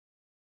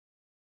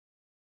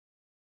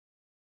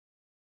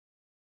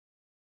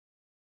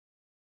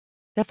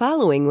The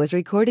following was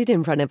recorded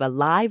in front of a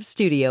live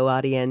studio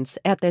audience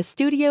at the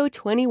Studio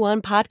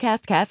 21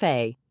 Podcast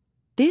Cafe.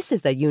 This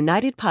is the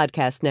United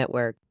Podcast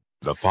Network.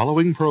 The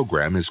following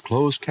program is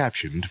closed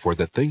captioned for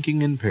the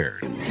thinking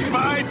impaired.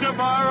 By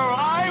tomorrow,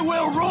 I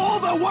will rule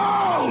the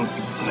world!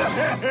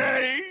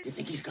 You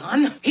think he's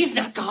gone? He's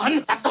not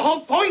gone. That's the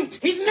whole point.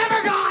 He's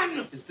never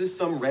gone. Is this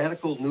some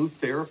radical new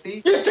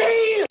therapy? You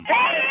see?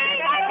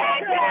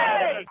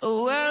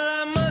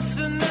 Well, I must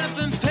have not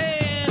been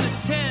paying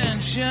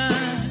attention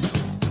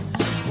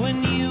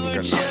when you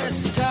were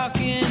just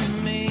talking to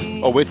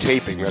me. Oh, we're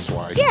taping, that's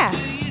why. Yeah.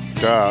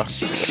 Duh.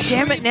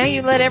 Damn it, now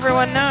you let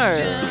everyone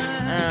know.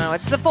 Oh,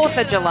 it's the 4th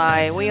of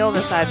July. We all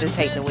decided to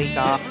take the week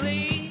off.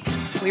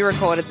 We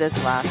recorded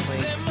this last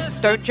week.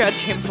 Don't judge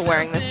him for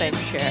wearing the same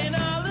shirt.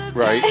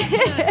 Right.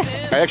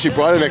 I actually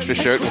brought an extra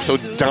shirt. I'm so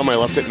dumb I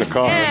left it in the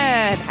car.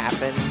 Yeah, it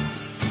happens.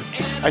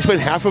 I spend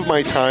half of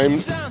my time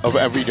of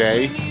every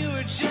day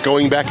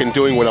going back and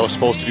doing what I was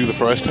supposed to do the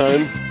first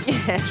time.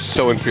 It's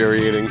so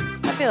infuriating.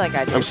 I feel like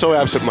I do. I'm so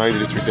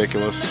absent-minded, it's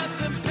ridiculous.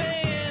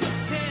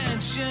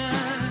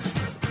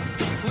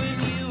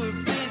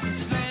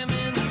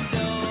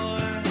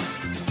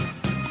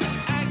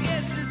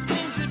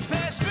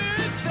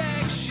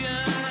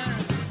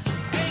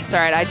 It's all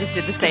right, I just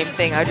did the same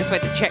thing. I just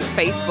went to check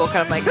Facebook, and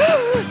I'm like,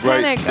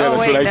 Right, panic. yeah, Oh, that's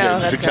wait, what I no.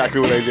 did. That's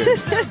exactly what I did.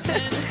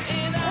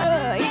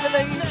 Even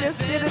though you just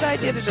did it, I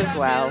did it as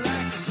well.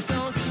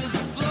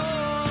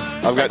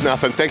 I've got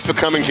nothing. Thanks for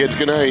coming, kids.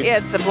 Good night. Yeah,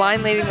 it's the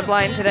blind leading the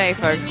blind today,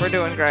 folks. We're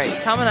doing great.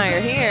 Tom and I are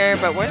here,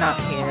 but we're not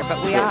here,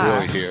 but we Not are.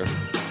 really here.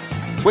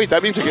 Wait,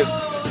 that means I get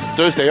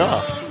Thursday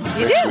off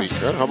You next do. week.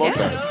 Huh? How about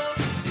Yeah.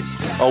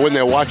 that? Oh, when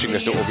they're watching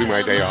this, it will be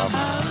my day off.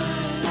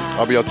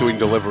 I'll be out doing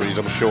deliveries,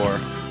 I'm sure.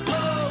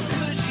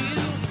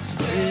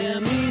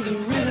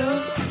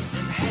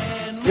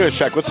 I'm going to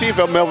check. Let's see if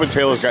Melvin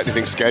Taylor's got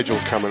anything scheduled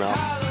coming up.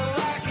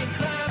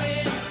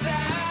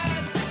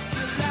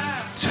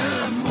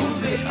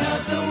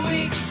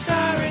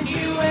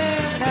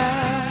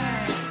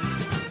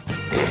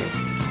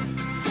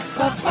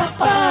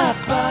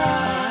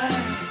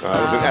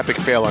 It was an epic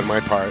fail on my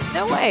part.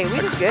 No way, we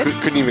did good.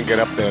 Couldn't even get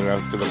up there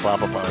to the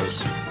Papa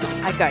Bars.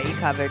 I got you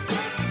covered.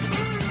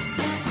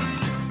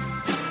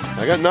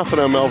 I got nothing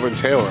on Melvin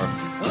Taylor.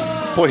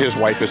 Boy, his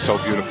wife is so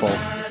beautiful.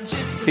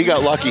 He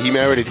got lucky. He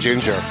married a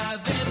ginger.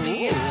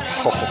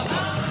 Oh.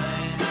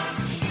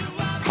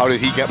 How did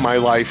he get my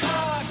life?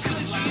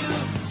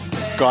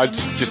 God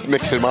just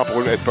mixed him up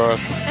at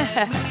birth.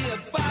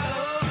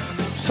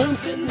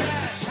 Something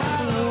that's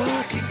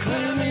like a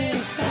crime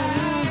inside.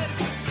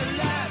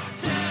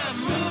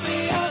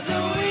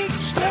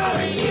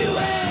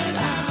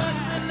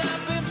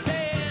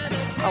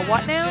 A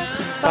what now?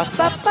 Yeah,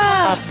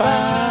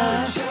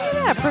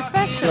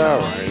 professional. All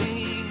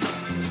right.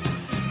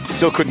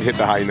 Still couldn't hit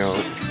the high note.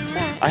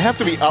 I have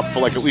to be up for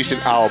like at least an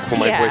hour before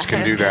my voice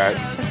can do that.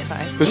 That's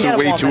fine. This You is gotta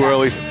way warm too it up.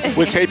 early.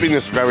 We're taping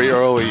this very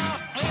early.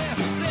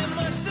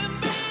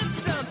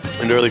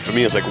 And early for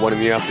me is like 1 in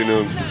the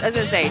afternoon. I was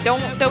gonna say,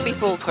 don't be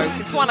fooled, folks.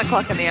 It's 1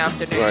 o'clock in the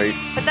afternoon. Right.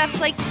 But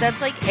that's like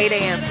 8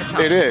 a.m. for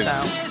Tom. It is.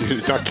 So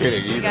He's not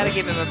kidding either. you gotta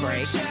give him a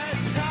break.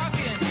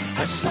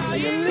 All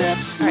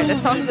right, the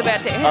song's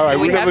about to end. All right, Do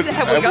we have we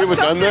ever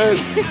done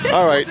that?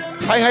 All right.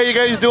 Hi, how you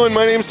guys doing?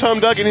 My name's Tom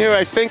Duggan here,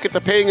 I think, at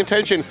the Paying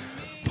Attention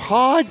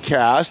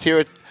podcast here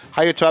at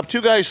Higher Top.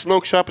 Two Guys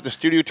Smoke Shop at the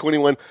Studio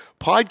 21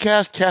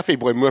 Podcast Cafe.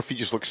 Boy, Murphy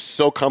just looks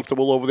so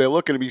comfortable over there.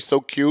 Looking to be so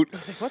cute. I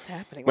was like, what's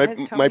happening? Why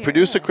is Tom My here?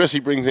 producer,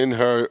 Chrissy, brings in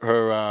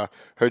her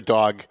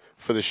dog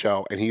for the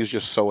show, and he's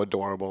just so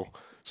adorable.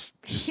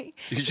 He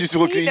just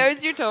looks. He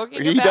knows you're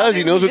talking about He does.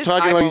 He him. knows He's we're just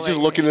talking about. He's just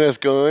eyeballing looking me. at us,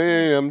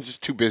 going, "I'm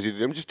just too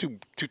busy. I'm just too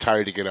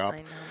tired to get up." I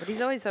know, but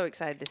he's always so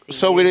excited to see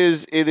So you.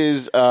 it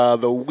is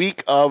the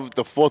week of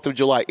the 4th of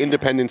July,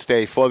 Independence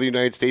Day for the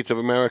United States of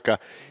America.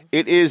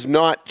 It is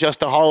not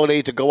just a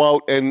holiday to go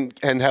out and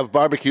have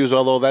barbecues,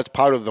 although that's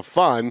part of the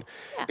fun.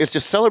 Yeah. It's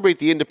to celebrate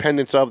the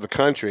independence of the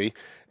country.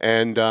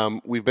 And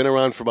we've been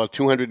around for about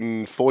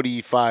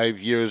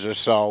 245 years or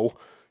so,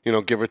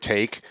 give or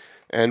take.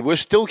 And we're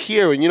still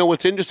here. And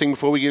what's interesting,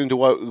 before we get into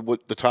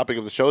what the topic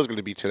of the show is going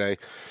to be today,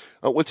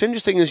 what's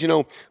interesting is,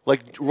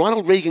 like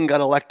Ronald Reagan got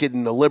elected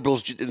and the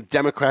liberals and the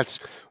Democrats,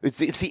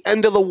 it's the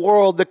end of the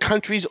world. The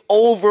country's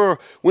over.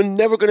 We're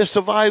never going to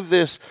survive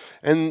this.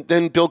 And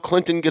then Bill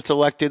Clinton gets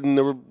elected and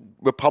the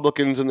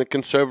Republicans and the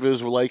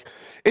conservatives were like,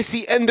 it's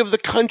the end of the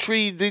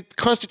country. The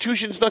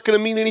Constitution's not going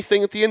to mean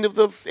anything at the end of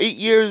the 8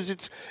 years.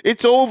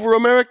 It's over.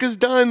 America's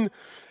done.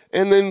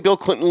 And then Bill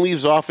Clinton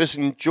leaves office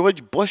and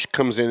George Bush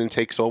comes in and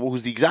takes over,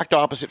 who's the exact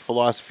opposite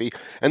philosophy.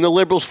 And the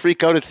liberals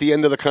freak out. It's the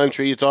end of the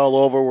country. It's all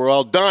over. We're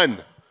all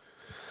done.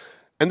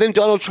 And then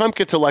Donald Trump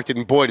gets elected,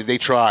 and boy, did they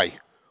try.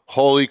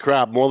 Holy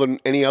crap, more than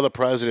any other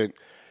president.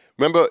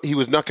 Remember, he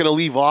was not going to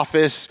leave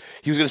office.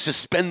 He was going to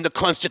suspend the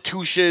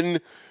Constitution.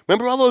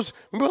 Remember all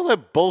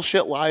that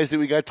bullshit lies that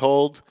we got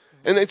told?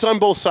 And it's on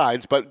both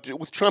sides, but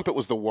with Trump, it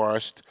was the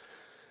worst.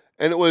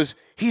 And it was,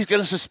 he's going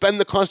to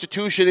suspend the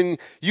Constitution and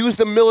use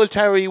the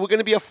military. We're going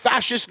to be a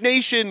fascist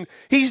nation.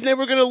 He's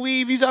never going to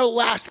leave. He's our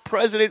last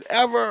president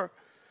ever.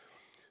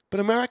 But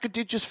America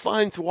did just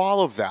fine through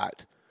all of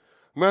that.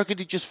 America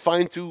did just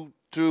fine through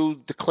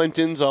the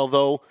Clintons,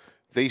 although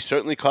they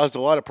certainly caused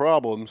a lot of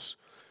problems.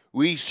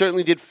 We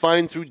certainly did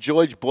fine through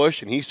George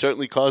Bush, and he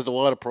certainly caused a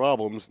lot of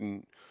problems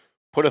and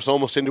put us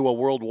almost into a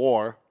world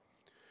war.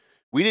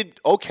 We did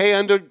okay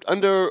under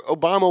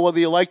Obama, whether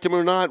you liked him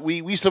or not.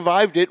 We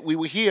survived it. We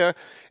were here.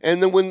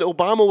 And then when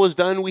Obama was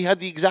done, we had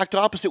the exact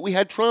opposite. We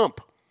had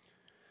Trump.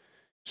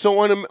 So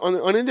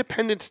on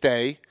Independence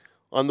Day,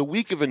 on the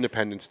week of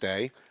Independence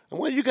Day, I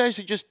want you guys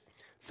to just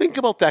think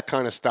about that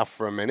kind of stuff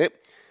for a minute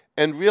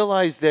and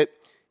realize that,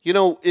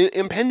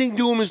 impending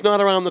doom is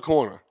not around the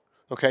corner,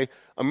 okay?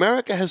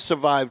 America has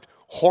survived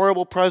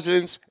horrible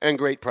presidents and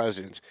great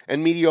presidents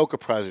and mediocre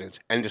presidents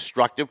and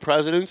destructive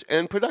presidents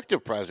and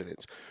productive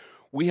presidents.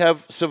 We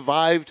have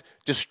survived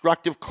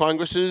destructive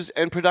Congresses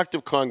and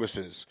productive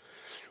Congresses.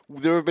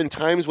 There have been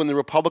times when the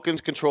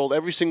Republicans controlled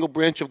every single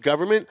branch of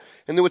government,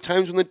 and there were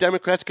times when the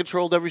Democrats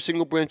controlled every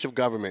single branch of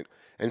government.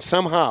 And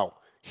somehow,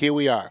 here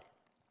we are.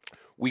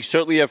 We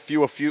certainly have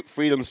fewer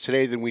freedoms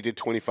today than we did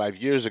 25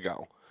 years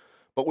ago.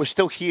 But we're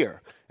still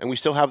here, and we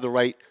still have the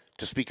right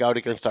to speak out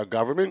against our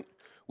government.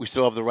 We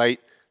still have the right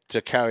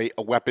to carry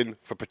a weapon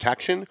for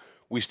protection.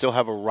 We still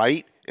have a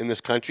right in this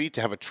country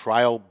to have a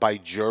trial by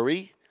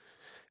jury.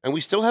 And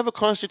we still have a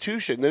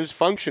constitution that is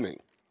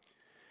functioning.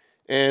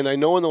 And I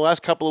know in the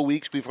last couple of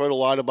weeks we've heard a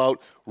lot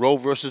about Roe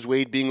versus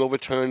Wade being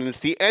overturned and it's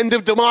the end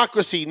of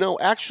democracy. No,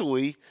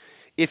 actually,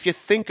 if you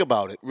think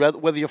about it,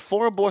 whether you're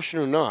for abortion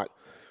or not,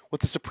 what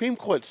the Supreme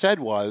Court said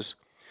was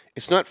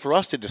it's not for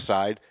us to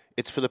decide,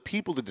 it's for the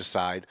people to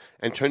decide,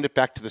 and turned it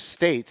back to the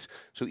states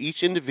so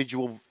each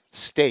individual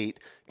state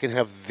can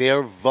have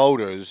their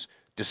voters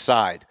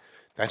decide.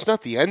 That's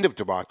not the end of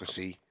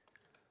democracy.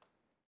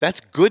 That's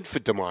good for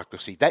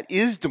democracy. That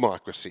is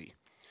democracy.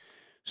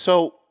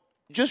 So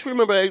just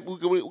remember, we're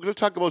going to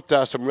talk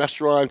about some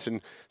restaurants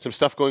and some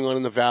stuff going on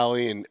in the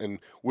Valley and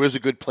where's a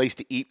good place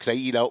to eat, because I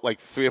eat out like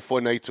 3 or 4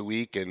 nights a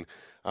week, and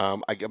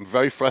I'm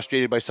very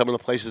frustrated by some of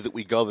the places that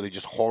we go that are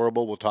just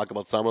horrible. We'll talk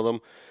about some of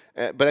them.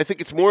 But I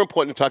think it's more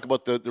important to talk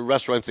about the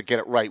restaurants that get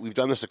it right. We've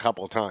done this a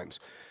couple of times.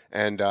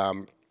 And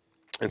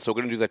so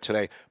we're going to do that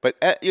today. But,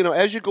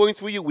 as you're going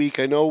through your week,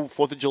 I know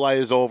 4th of July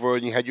is over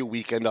and you had your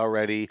weekend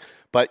already.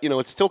 But,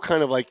 it's still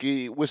kind of like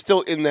we're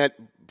still in that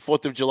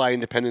 4th of July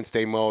Independence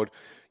Day mode.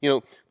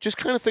 Just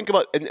kind of think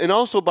about, and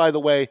also, by the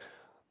way,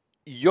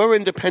 your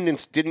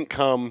independence didn't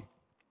come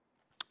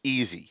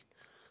easy.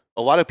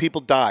 A lot of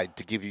people died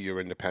to give you your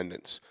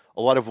independence.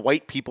 A lot of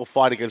white people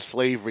fought against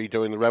slavery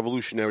during the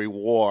Revolutionary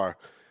War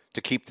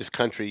to keep this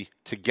country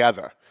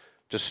together,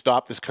 to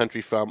stop this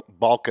country from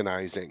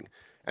balkanizing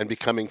and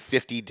becoming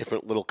 50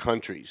 different little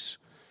countries,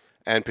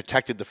 and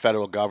protected the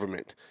federal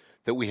government.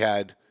 That we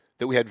had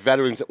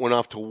veterans that went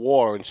off to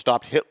war and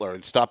stopped Hitler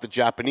and stopped the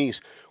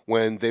Japanese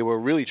when they were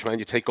really trying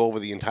to take over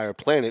the entire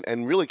planet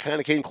and really kind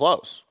of came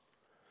close.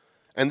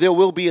 And there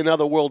will be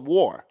another world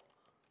war.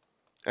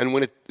 And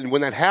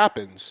when that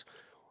happens,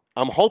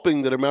 I'm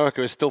hoping that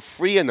America is still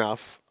free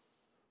enough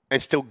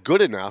and still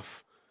good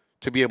enough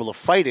to be able to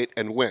fight it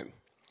and win.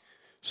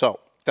 So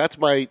that's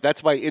my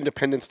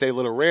Independence Day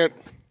little rant.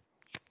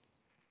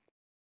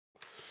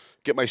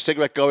 Get my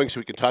cigarette going so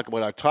we can talk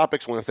about our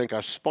topics. I want to thank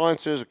our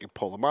sponsors. We can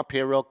pull them up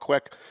here real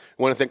quick.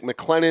 I want to thank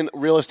McLennan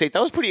Real Estate.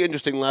 That was pretty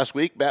interesting last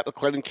week. Matt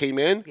McLennan came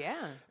in. Yeah.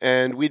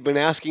 And we'd been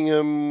asking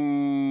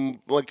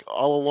him, like,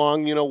 all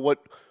along,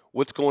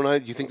 what's going on?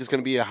 Do you think there's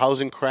going to be a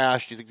housing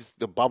crash? Do you think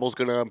the bubble's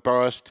going to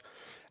burst?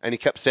 And he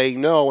kept saying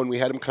no. And we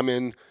had him come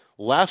in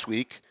last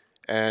week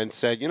and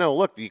said,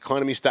 look, the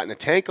economy's starting to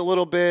tank a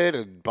little bit,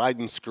 and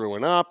Biden's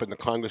screwing up, and the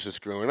Congress is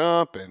screwing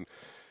up, and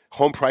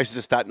home prices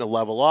are starting to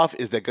level off.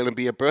 Is there going to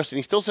be a burst? And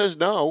he still says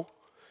no.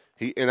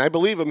 And I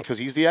believe him because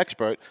he's the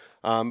expert.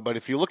 But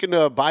if you're looking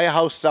to buy a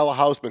house, sell a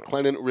house,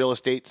 McLennan Real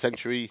Estate,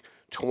 Century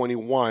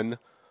 21,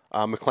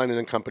 McLennan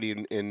and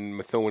Company in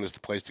Methuen is the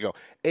place to go.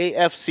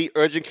 AFC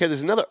Urgent Care.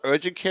 There's another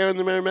urgent care in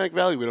the Merrimack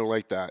Valley. We don't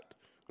like that.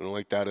 We don't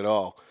like that at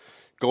all.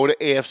 Go to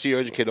AFC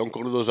Urgent Care. Don't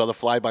go to those other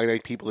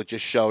fly-by-night people that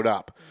just showed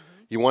up. Mm-hmm.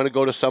 You want to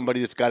go to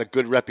somebody that's got a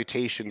good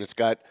reputation, that's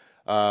got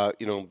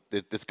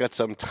that's got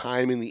some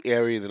time in the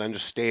area, that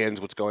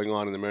understands what's going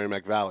on in the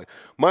Merrimack Valley.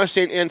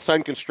 Marsan and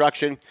Son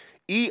Construction,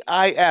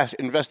 EIS,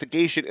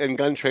 Investigation and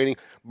Gun Training,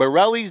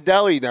 Borelli's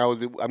Deli. Now,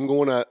 I'm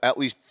going to at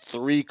least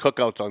 3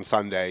 cookouts on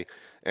Sunday,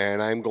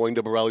 and I'm going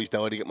to Borelli's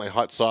Deli to get my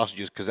hot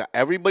sausages, because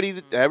everybody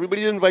that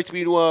invites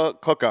me to a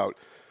cookout,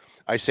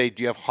 I say,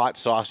 do you have hot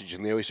sausage?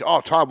 And they always say,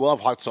 oh, Tom, we'll have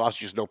hot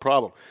sausages, no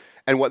problem.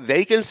 And what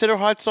they consider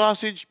hot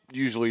sausage,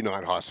 usually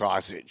not hot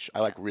sausage.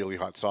 I like really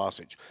hot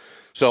sausage.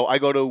 So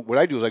what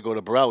I do is I go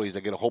to Borelli's,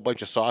 I get a whole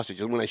bunch of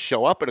sausage, and when I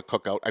show up at a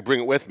cookout, I bring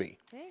it with me.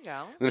 There you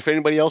go. And if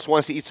anybody else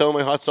wants to eat some of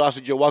my hot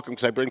sausage, you're welcome,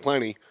 because I bring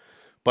plenty.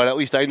 But at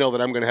least I know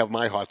that I'm going to have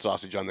my hot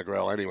sausage on the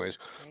grill anyways.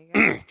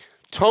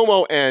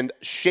 Tomo and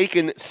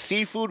Shaken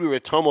Seafood. We were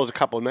at Tomo's a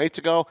couple of nights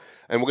ago,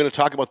 and we're going to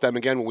talk about them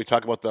again when we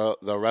talk about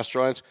the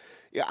restaurants.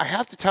 Yeah, I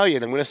have to tell you,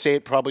 and I'm going to say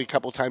it probably a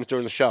couple of times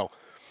during the show,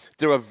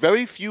 there are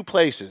very few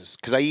places,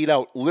 because I eat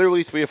out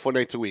literally 3 or 4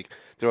 nights a week.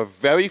 There are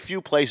very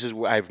few places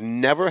where I've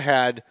never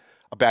had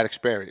a bad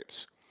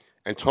experience.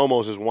 And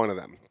Tomo's is one of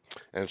them.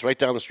 And it's right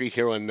down the street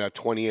here on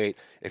 28.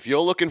 If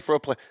you're looking for a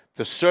place,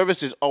 the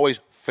service is always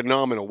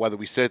phenomenal, whether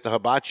we sit at the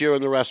hibachi or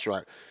in the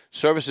restaurant.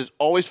 Service is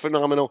always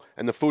phenomenal,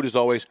 and the food is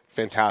always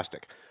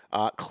fantastic.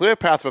 Clear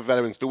Path for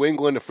Veterans, New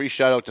England, a free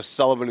shout-out to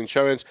Sullivan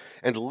Insurance,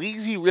 and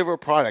Lazy River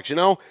Products. You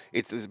know,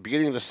 it's the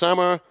beginning of the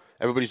summer.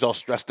 Everybody's all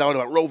stressed out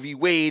about Roe v.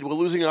 Wade. We're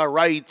losing our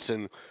rights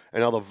and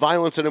all the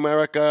violence in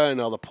America and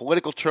all the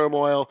political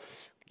turmoil.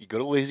 You go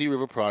to Lazy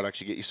River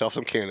Products, you get yourself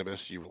some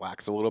cannabis, you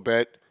relax a little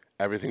bit,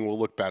 everything will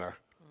look better.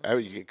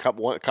 You get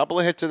a couple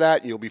of hits of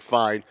that, and you'll be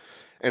fine.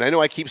 And I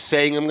know I keep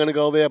saying I'm going to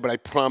go there, but I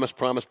promise,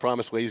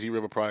 Lazy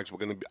River Products,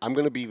 I'm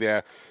going to be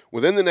there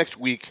within the next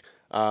week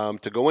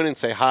to go in and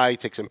say hi,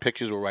 take some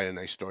pictures, we'll write a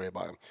nice story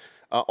about them.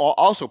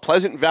 Also,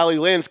 Pleasant Valley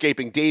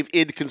Landscaping, Dave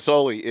Id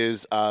Consoli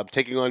is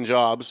taking on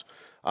jobs.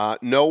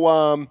 No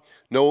lawn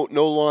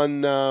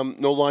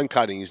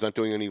cutting. He's not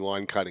doing any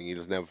lawn cutting. He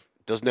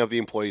doesn't have the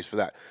employees for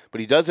that,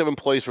 but he does have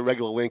employees for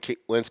regular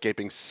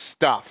landscaping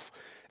stuff.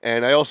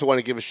 And I also want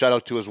to give a shout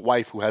out to his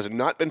wife, who has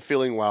not been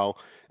feeling well,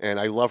 and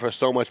I love her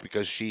so much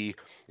because she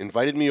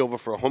invited me over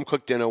for a home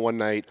cooked dinner one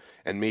night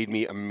and made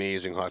me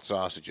amazing hot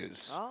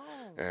sausages. Oh.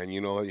 And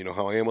you know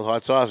how I am with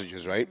hot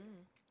sausages, right?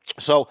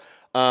 So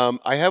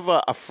I have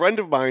a friend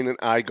of mine and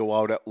I go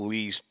out at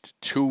least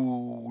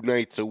 2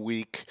 nights a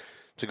week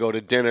to go to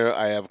dinner.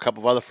 I have a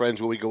couple of other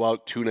friends where we go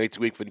out 2 nights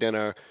a week for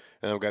dinner.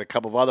 And I've got a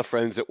couple of other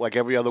friends that, like,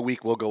 every other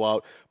week we'll go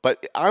out.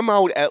 But I'm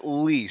out at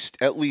least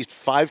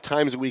 5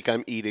 times a week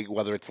I'm eating,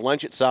 whether it's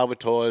lunch at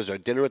Salvatore's or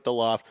dinner at the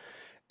Loft.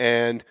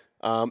 And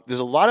there's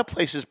a lot of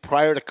places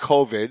prior to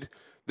COVID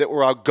that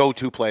were our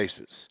go-to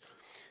places.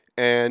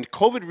 And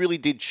COVID really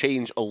did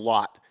change a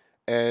lot.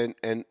 And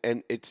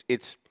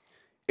it's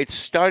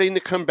starting to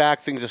come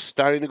back. Things are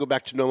starting to go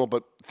back to normal.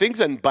 But things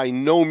are by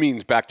no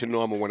means back to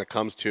normal when it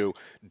comes to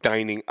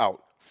dining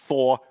out,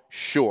 for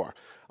sure.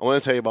 I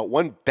want to tell you about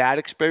one bad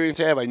experience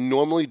I have. I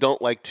normally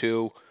don't like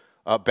to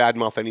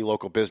badmouth any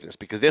local business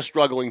because they're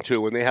struggling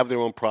too and they have their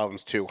own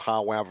problems too.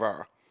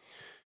 However,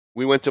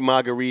 we went to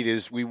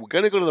Margaritas. We were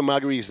going to go to the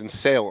Margaritas in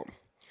Salem,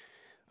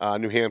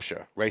 New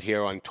Hampshire, right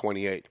here on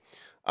 28.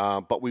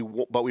 But we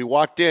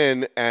walked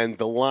in and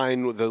the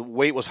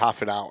wait was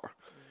half an hour.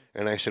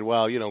 And I said,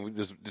 well,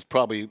 it's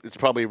probably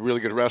a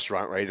really good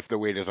restaurant, right, if the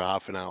wait is a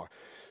half an hour.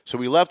 So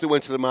we left and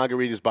went to the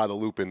Margaritas by the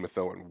Loop in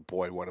Methuen.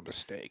 Boy, what a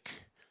mistake.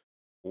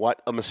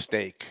 What a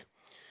mistake.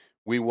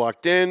 We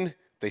walked in.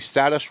 They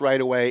sat us right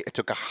away. It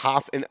took a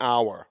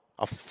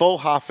full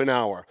half an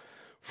hour,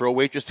 for a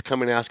waitress to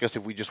come and ask us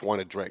if we just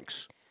wanted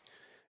drinks.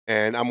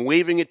 And I'm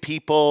waving at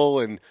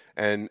people, and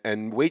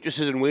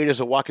waitresses and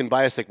waiters are walking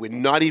by us like we're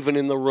not even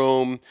in the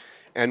room.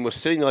 And we're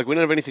sitting there like we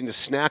don't have anything to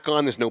snack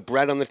on. There's no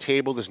bread on the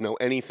table. There's no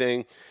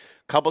anything.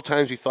 A couple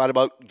times we thought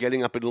about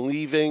getting up and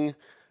leaving.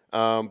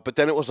 But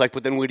then it was like,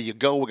 but then where do you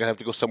go? We're going to have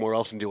to go somewhere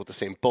else and deal with the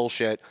same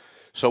bullshit.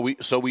 So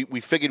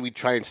we figured we'd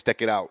try and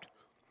stick it out.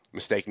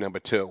 Mistake number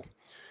 2.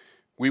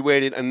 We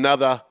waited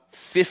another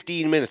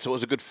 15 minutes. So it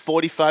was a good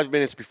 45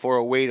 minutes before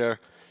a waiter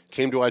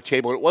came to our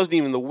table. It wasn't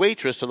even the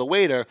waitress or the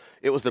waiter.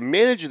 It was the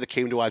manager that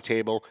came to our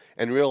table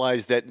and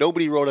realized that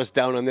nobody wrote us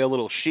down on their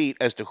little sheet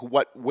as to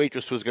what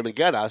waitress was going to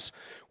get us,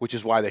 which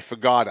is why they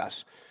forgot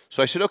us.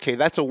 So I said, okay,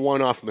 that's a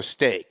one-off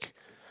mistake.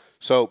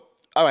 So,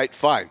 all right,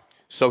 fine.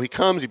 So he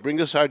comes, he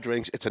brings us our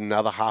drinks. It's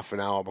another half an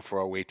hour before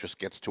our waitress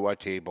gets to our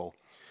table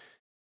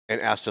and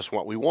asked us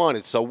what we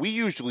wanted. So we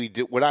usually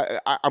do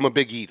I'm a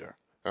big eater,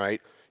 all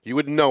right? You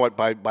wouldn't know it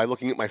by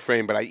looking at my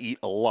frame, but I eat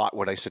a lot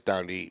when I sit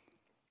down to eat.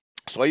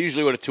 So I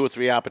usually order 2 or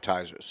 3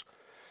 appetizers.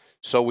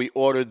 So we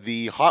ordered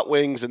the hot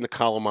wings and the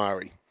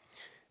calamari.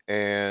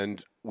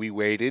 And we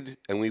waited,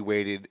 and we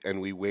waited, and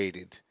we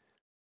waited.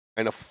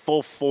 And a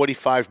full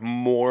 45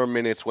 more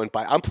minutes went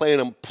by. I'm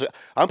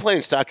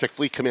playing Star Trek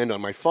Fleet Command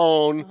on my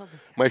phone.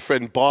 My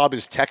friend Bob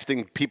is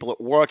texting people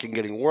at work and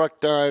getting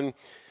work done.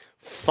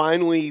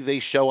 Finally, they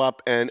show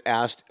up and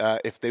asked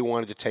if they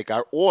wanted to take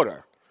our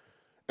order.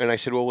 And I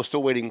said, well, we're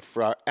still waiting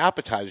for our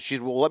appetizer. She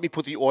said, well, let me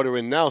put the order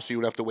in now so you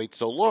don't have to wait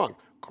so long.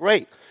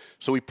 Great.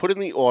 So we put in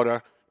the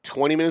order.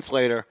 20 minutes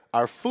later,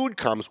 our food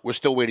comes. We're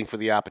still waiting for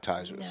the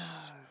appetizers.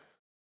 No.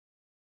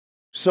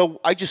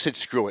 So I just said,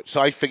 screw it.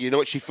 So I figured, you know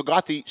what? She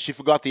forgot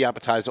the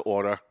appetizer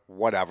order.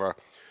 Whatever.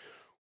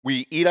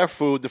 We eat our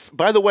food.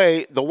 By the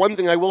way, the one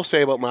thing I will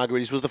say about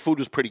Margaritas was the food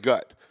was pretty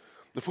good.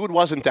 The food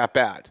wasn't that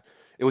bad.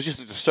 It was just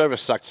that the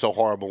service sucked so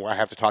horrible. I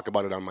have to talk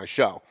about it on my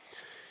show.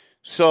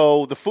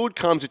 So the food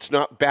comes. It's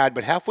not bad.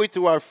 But halfway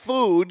through our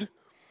food,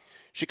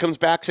 she comes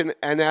back and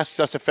asks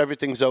us if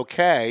everything's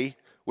okay,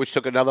 which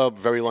took another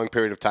very long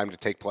period of time to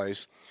take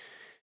place.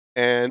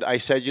 And I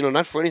said,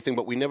 not for anything,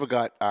 but we never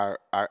got our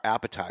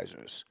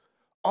appetizers.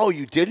 Oh,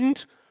 you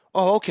didn't?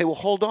 Oh, okay, well,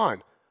 hold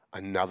on.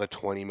 Another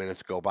 20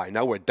 minutes go by.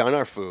 Now we're done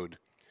our food.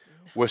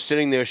 We're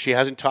sitting there. She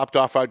hasn't topped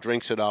off our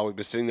drinks at all. We've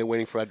been sitting there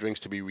waiting for our drinks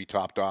to be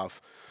re-topped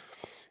off.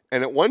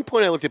 And at one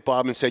point, I looked at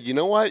Bob and said, you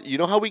know what? You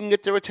know how we can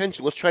get their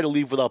attention? Let's try to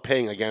leave without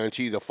paying. I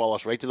guarantee you they'll follow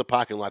us right to the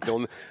parking lot.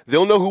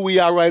 They'll know who we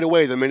are right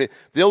away. The minute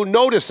they'll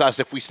notice us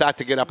if we start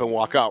to get up and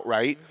walk out,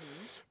 right?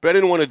 But I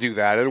didn't want to do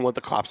that. I didn't want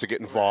the cops to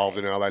get involved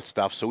and all that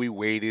stuff. So we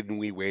waited,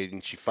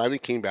 and she finally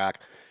came back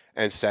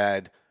and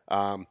said,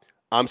 I'm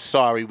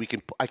sorry.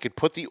 I could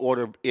put the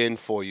order in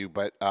for you,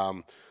 but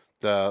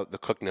the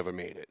cook never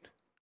made it.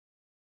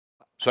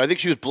 So I think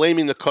she was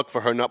blaming the cook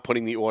for her not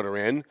putting the order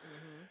in.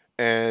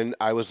 And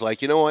I was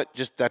like, you know what?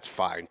 That's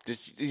fine.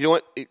 You know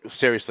what?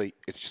 Seriously,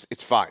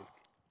 it's fine.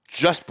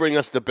 Just bring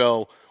us the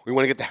bill. We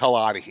want to get the hell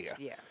out of here.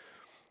 Yeah.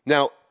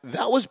 Now,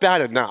 that was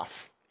bad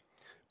enough.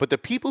 But the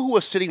people who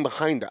were sitting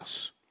behind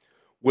us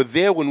were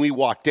there when we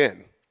walked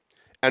in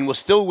and were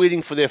still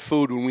waiting for their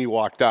food when we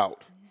walked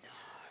out.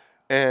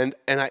 And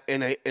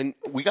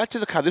we got to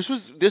the car.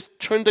 This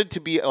turned out to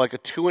be like a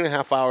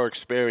 2.5 hour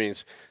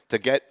experience to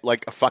get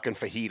like a fucking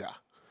fajita.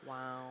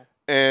 Wow.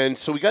 And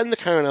so we got in the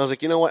car, and I was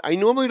like, you know what? I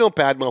normally don't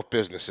badmouth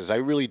businesses. I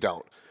really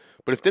don't.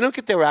 But if they don't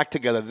get their act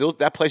together,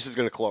 that place is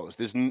going to close.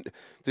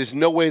 There's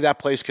no way that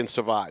place can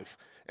survive.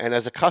 And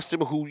as a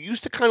customer who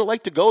used to kind of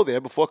like to go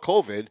there before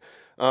COVID,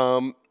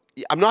 I'm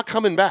not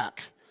coming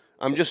back.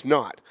 I'm just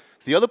not.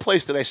 The other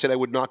place that I said I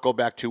would not go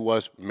back to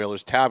was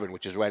Miller's Tavern,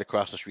 which is right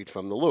across the street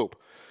from the Loop.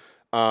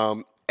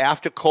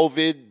 After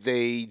COVID,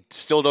 they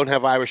still don't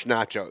have Irish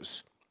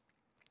nachos.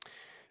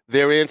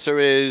 Their answer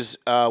is,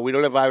 we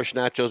don't have Irish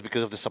nachos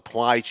because of the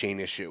supply chain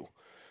issue.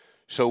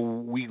 So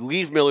we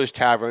leave Miller's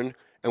Tavern,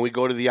 and we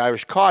go to the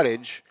Irish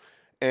Cottage,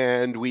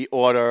 and we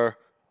order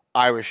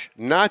Irish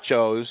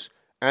nachos,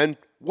 and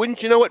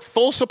wouldn't you know it,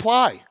 full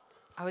supply.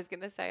 I was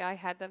going to say I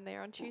had them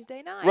there on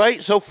Tuesday night.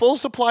 Right, so full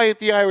supply at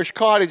the Irish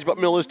Cottage, but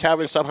Miller's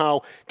Tavern somehow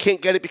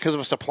can't get it because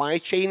of a supply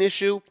chain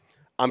issue.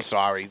 I'm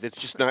sorry,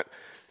 that's just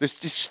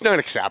not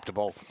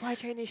acceptable. Supply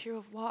chain issue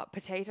of what?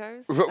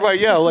 Potatoes? Right,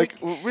 yeah, like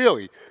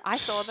really. I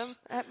saw them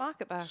at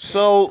Market Basket.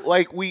 So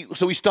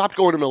we stopped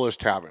going to Miller's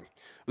Tavern.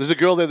 There's a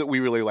girl there that we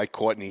really like,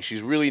 Courtney.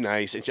 She's really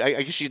nice, and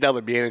I guess she's now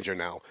the manager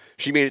now.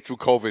 She made it through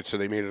COVID, so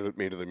they made her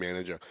the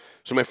manager.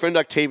 So my friend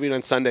Octavian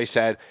on Sunday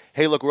said,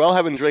 "Hey, look, we're all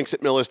having drinks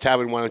at Miller's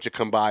Tavern. Why don't you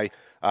come by?"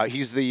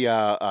 He's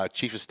the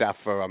chief of staff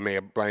for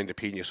Mayor Brian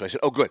DePina. So I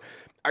said, "Oh, good.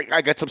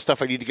 I got some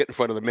stuff I need to get in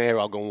front of the mayor.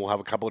 I'll go and we'll have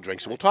a couple of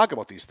drinks, and we'll talk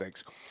about these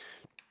things."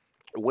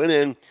 Went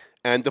in,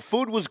 and the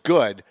food was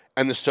good,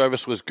 and the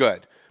service was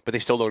good, but they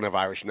still don't have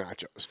Irish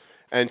nachos.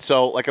 And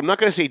so, like, I'm not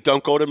going to say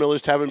don't go to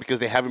Miller's Tavern because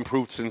they have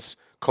improved since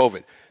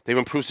COVID. They've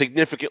improved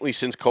significantly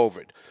since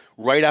COVID.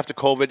 Right after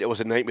COVID, it was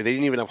a nightmare. They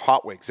didn't even have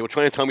hot wings. They were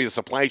trying to tell me the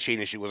supply chain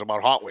issue was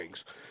about hot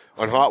wings,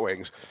 on hot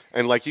wings.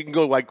 And, like, you can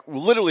go, like,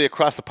 literally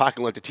across the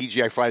parking lot to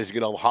TGI Fridays to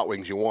get all the hot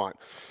wings you want.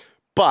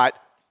 But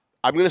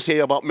I'm going to say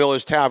about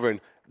Miller's Tavern,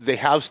 they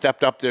have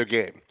stepped up their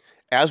game.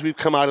 As we've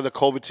come out of the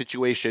COVID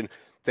situation,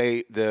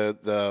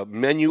 the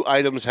menu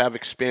items have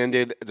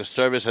expanded. The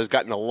service has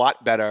gotten a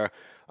lot better.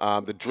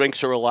 The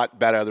drinks are a lot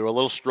better. They're a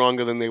little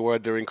stronger than they were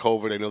during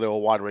COVID. I know they were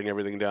watering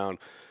everything down.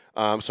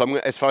 So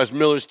as far as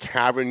Miller's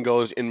Tavern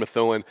goes in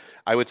Methuen,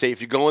 I would say if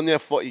you go in there,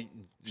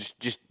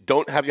 just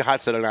don't have your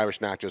heart set on Irish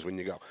nachos when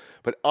you go.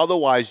 But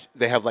otherwise,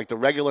 they have like the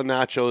regular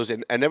nachos,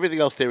 and everything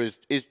else there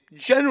is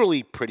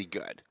generally pretty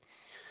good.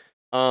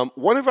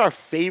 One of our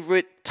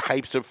favorite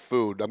types of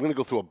food, I'm going to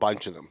go through a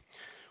bunch of them.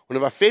 One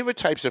of our favorite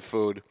types of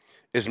food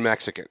is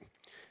Mexican.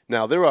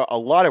 Now, there are a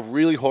lot of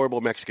really horrible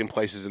Mexican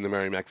places in the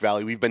Merrimack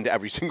Valley. We've been to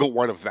every single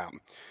one of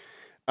them.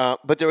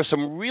 But there are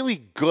some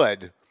really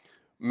good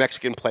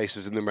Mexican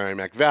places in the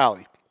Merrimack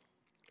Valley.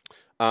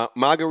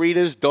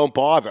 Margaritas, don't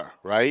bother,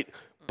 right?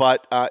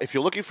 But if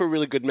you're looking for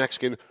really good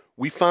Mexican,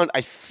 we found,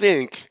 I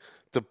think,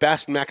 the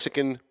best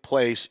Mexican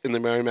place in the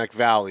Merrimack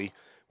Valley.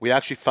 We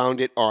actually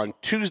found it on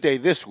Tuesday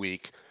this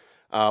week.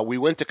 We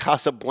went to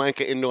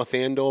Casablanca in North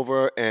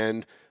Andover,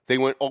 and they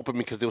weren't open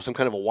because there was some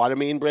kind of a water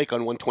main break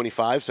on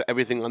 125, so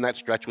everything on that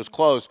stretch was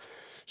closed.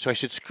 So I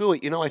said, screw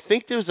it. I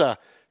think there's a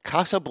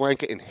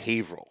Casablanca in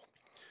Haverhill.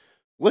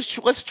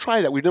 Let's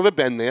try that. We've never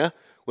been there.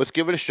 Let's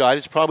give it a shot.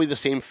 It's probably the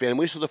same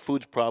family, so the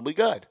food's probably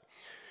good.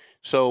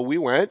 So we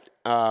went.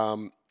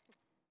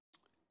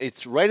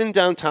 It's right in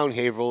downtown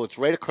Haverhill. It's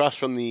right across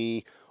from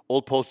the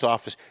old post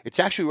office. It's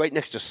actually right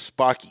next to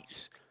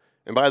Sparky's.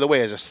 And by the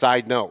way, as a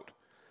side note,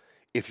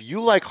 if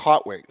you like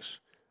hot wings,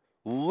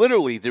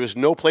 literally there is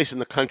no place in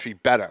the country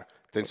better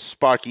than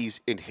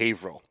Sparky's in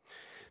Haverhill.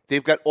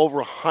 They've got over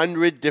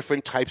 100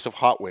 different types of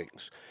hot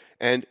wings.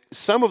 And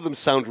some of them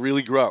sound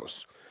really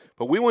gross.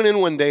 But we went in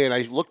one day and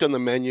I looked on the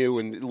menu,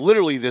 and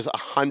literally there's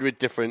 100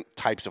 different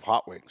types of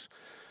hot wings.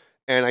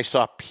 And I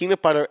saw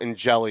peanut butter and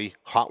jelly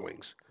hot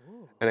wings.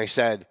 Ooh. And I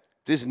said,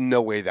 there's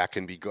no way that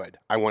can be good.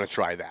 I want to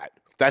try that.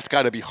 That's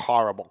got to be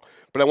horrible.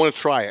 But I want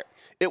to try it.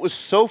 It was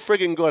so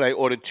friggin' good, I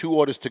ordered 2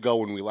 orders to go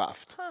when we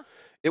left. Huh.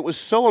 It was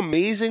so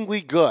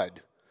amazingly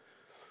good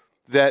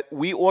that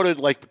we ordered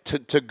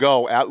to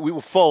go. We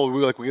were full. We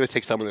were like, we're going to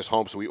take some of this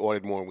home. So we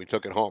ordered more and we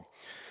took it home.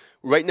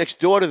 Right next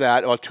door to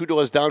that, or 2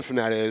 doors down from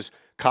that, is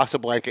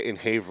Casablanca in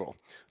Haverhill.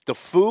 The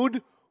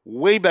food,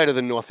 way better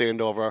than North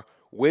Andover,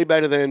 way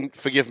better than,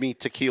 forgive me,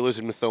 Tequilas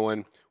in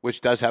Methuen,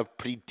 which does have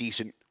pretty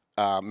decent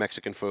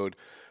Mexican food.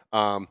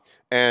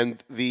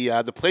 And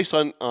the place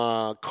on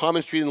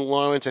Common Street in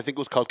Lawrence, I think it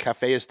was called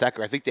Cafe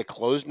Azteca. I think they're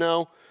closed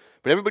now.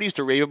 But everybody used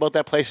to rave about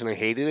that place, and I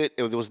hated it.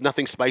 There was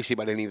nothing spicy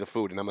about any of the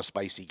food, and I'm a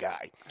spicy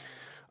guy.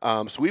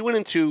 So we went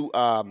into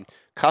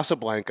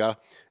Casablanca,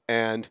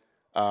 and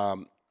I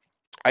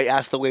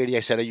asked the lady,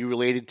 I said, are you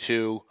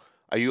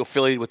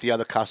affiliated with the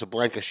other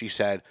Casablanca? She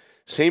said,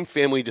 same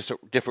family, just a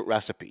different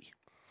recipe.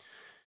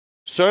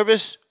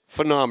 Service,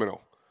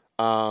 phenomenal.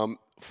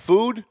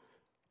 Food,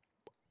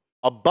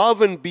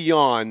 above and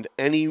beyond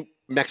any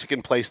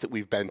Mexican place that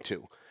we've been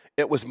to.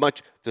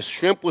 The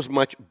shrimp was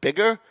much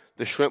bigger.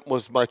 The shrimp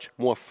was much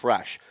more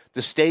fresh.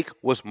 The steak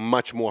was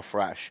much more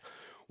fresh.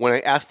 When I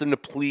asked them to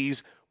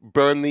please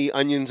burn the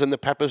onions and the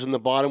peppers in the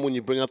bottom when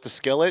you bring out the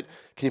skillet,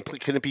 can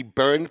it be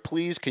burned,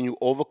 please? Can you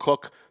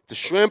overcook the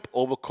shrimp,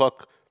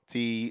 overcook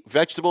the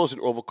vegetables,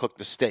 and overcook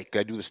the steak?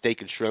 I do the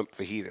steak and shrimp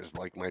fajitas,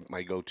 like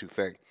my go-to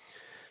thing.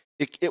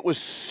 It was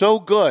so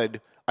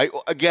good. I,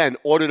 again,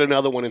 ordered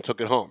another one and took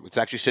it home. It's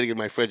actually sitting in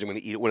my fridge. I'm going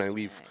to eat it when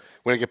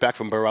I get back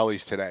from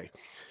Borelli's today.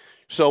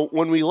 So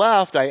when we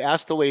left, I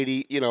asked the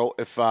lady,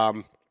 if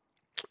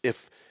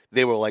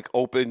they were like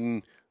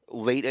open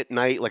late at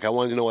night. Like I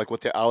wanted to know like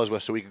what their hours were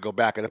so we could go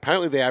back. And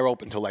apparently they are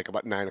open till like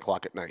about 9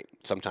 o'clock at night.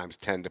 Sometimes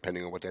 10,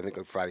 depending on what I think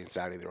on Friday and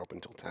Saturday they're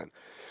open till 10.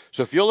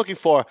 So if you're looking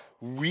for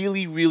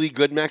really, really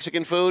good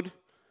Mexican food,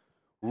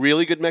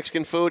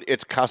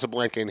 it's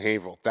Casablanca in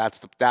Haverhill. That's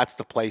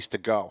the place to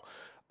go.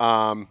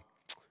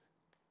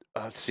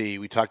 Let's see.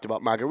 We talked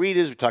about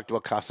margaritas. We talked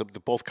about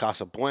both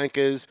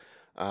Casablancas.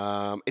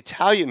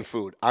 Italian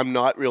food. I'm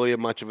not really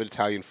much of an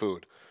Italian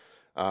food.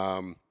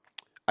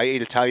 I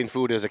ate Italian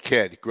food as a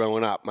kid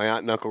growing up. My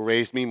aunt and uncle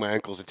raised me. My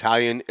uncle's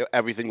Italian.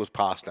 Everything was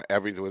pasta.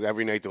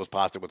 Every night there was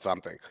pasta with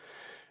something.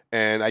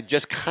 And I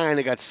just kind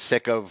of got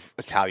sick of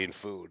Italian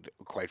food,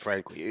 quite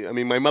frankly. I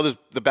mean, my mother's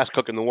the best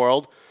cook in the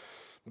world,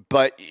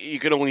 but you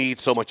can only eat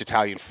so much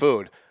Italian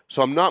food.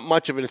 So I'm not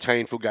much of an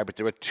Italian food guy, but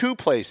there are two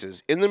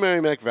places in the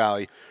Merrimack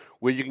Valley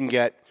where you can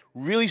get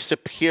really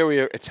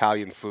superior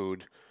Italian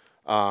food.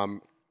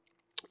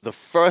 The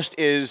first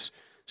is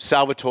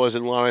Salvatore's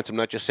in Lawrence. I'm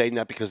not just saying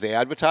that because they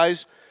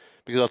advertise,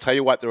 because I'll tell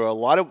you what, there are a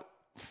lot of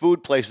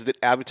food places that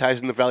advertise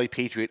in the Valley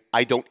Patriot.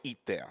 I don't eat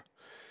there.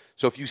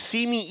 So if you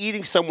see me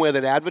eating somewhere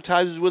that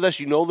advertises with us,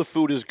 you know the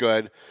food is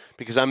good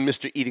because I'm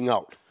Mr. Eating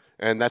Out,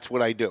 and that's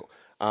what I do.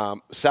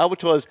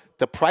 Salvatore's,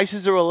 the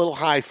prices are a little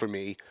high for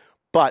me,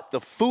 but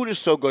the food is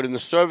so good and the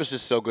service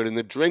is so good and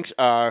the drinks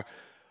are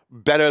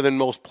better than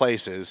most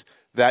places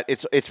that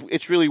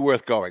it's really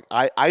worth going.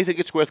 I think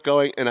it's worth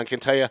going, and I can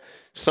tell you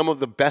some of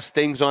the best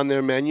things on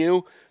their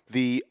menu.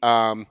 The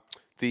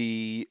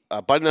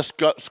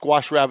butternut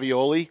squash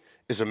ravioli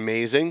is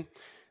amazing.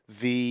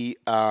 The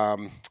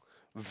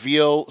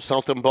veal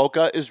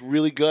saltimbocca is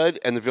really good,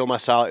 and the veal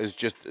masala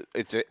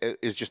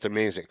is just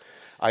amazing.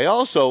 I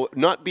also,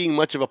 not being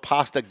much of a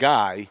pasta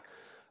guy,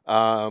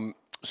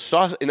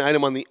 saw an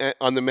item on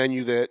the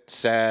menu that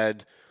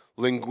said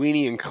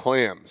linguine and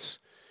clams.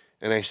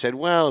 And I said,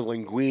 well,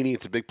 linguine,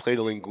 it's a big plate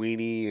of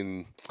linguine,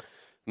 and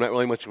I'm not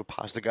really much of a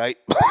pasta guy.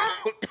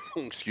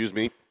 Excuse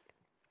me.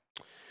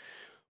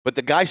 But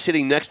the guy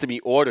sitting next to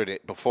me ordered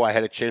it before I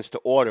had a chance to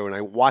order, and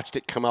I watched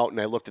it come out, and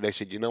I looked at it, I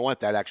said, you know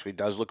what, that actually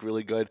does look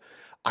really good.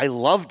 I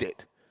loved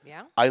it.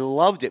 Yeah? I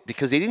loved it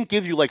because they didn't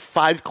give you like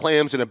 5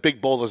 clams and a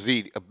big bowl of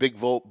ziti, a big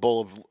bowl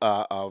of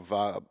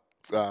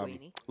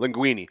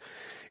linguine.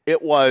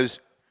 It was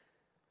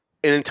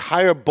an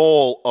entire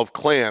bowl of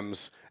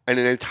clams and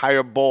an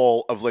entire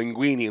bowl of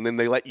linguine, and then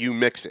they let you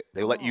mix it.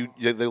 They let you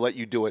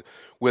do it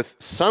with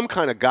some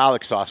kind of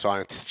garlic sauce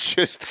on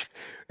it.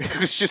 It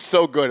was just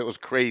so good. It was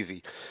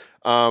crazy.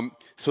 So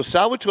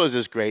Salvatore's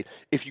is great.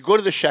 If you go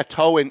to the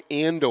Chateau in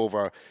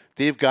Andover,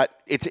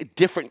 it's a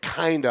different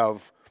kind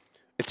of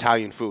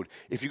Italian food.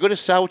 If you go to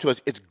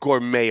Salvatore's, it's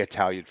gourmet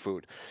Italian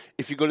food.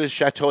 If you go to the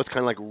Chateau, it's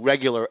kind of like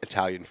regular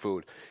Italian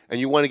food. And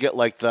you want to get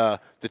like the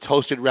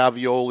toasted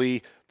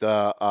ravioli,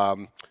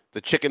 the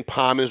chicken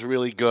parm is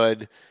really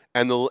good,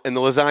 and the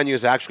lasagna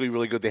is actually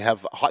really good. They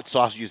have hot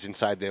sausages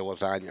inside their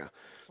lasagna.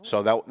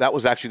 So that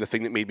was actually the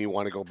thing that made me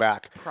want to go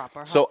back. Proper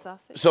hot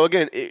sausage. So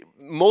again,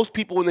 most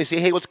people, when they say,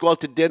 hey, let's go out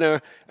to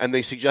dinner, and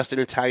they suggest an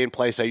Italian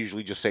place, I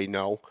usually just say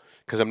no,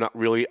 because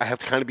I have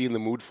to kind of be in the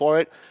mood for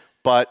it.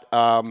 But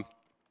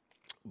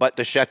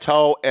the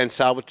Chateau and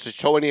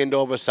Chateau in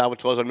Andover,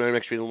 Salvatore's on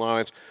Merrimack Street in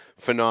Lawrence,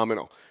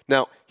 phenomenal.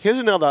 Now, here's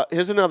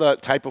another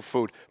type of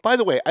food. By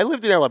the way, I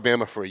lived in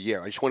Alabama for a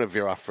year. I just want to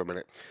veer off for a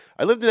minute.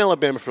 I lived in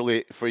Alabama for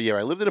a year.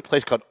 I lived in a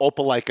place called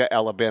Opelika,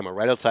 Alabama,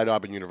 right outside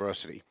Auburn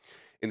University,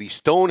 in the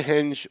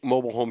Stonehenge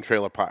Mobile Home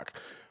Trailer Park.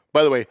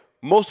 By the way,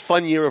 most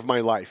fun year of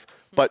my life.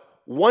 But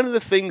one of the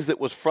things that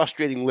was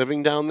frustrating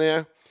living down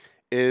there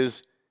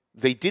is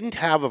they didn't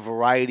have a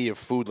variety of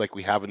food like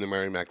we have in the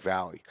Merrimack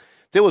Valley.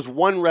 There was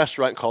one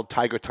restaurant called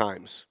Tiger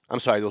Times.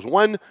 There was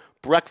one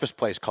breakfast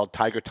place called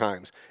Tiger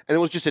Times, and it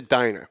was just a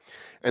diner.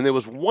 And there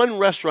was one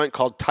restaurant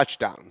called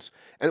Touchdowns,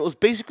 and it was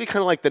basically kind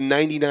of like the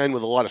 99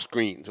 with a lot of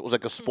screens. It was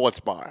like a sports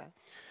bar.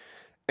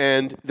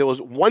 And there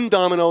was one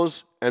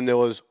Domino's and there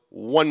was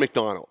one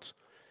McDonald's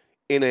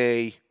in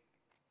a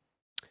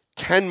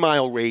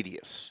 10-mile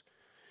radius.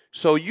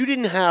 So you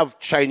didn't have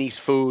Chinese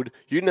food,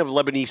 you didn't have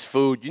Lebanese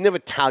food, you didn't have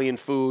Italian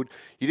food,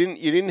 you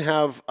didn't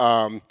have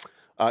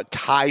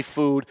Thai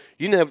food.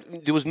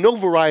 There was no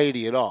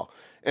variety at all.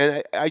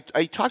 And I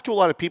talked to a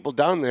lot of people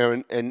down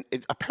there, and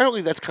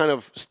apparently that's kind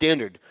of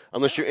standard,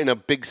 unless you're in a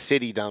big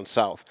city down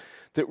south.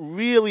 That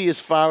really, as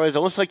far as,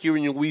 unless like you're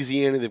in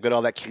Louisiana, they've got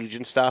all that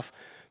Cajun stuff,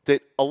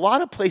 that a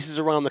lot of places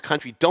around the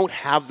country don't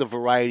have the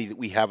variety that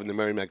we have in the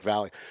Merrimack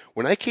Valley.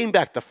 When I came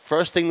back, the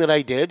first thing that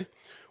I did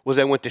was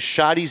I went to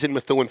Shadi's in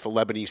Methuen for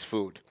Lebanese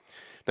food.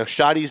 Now,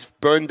 Shadi's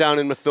burned down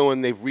in Methuen.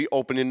 They've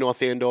reopened in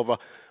North Andover.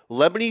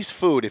 Lebanese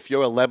food, if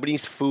you're a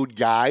Lebanese food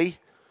guy,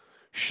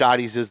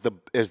 Shadi's is the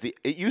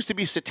it used to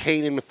be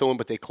Satane in Methuen,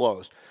 but they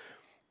closed.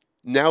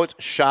 Now it's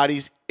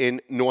Shadi's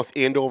in North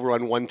Andover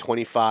on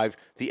 125.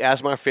 The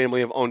Asmar family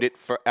have owned it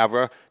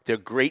forever. They're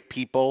great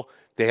people.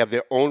 They have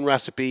their own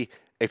recipe.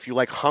 If you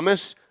like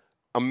hummus,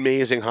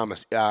 amazing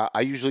hummus.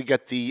 I usually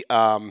get the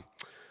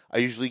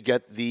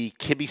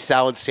kibbe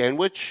salad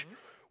sandwich,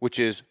 which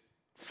is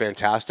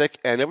fantastic.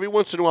 And every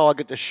once in a while, I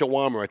get the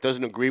shawarma. It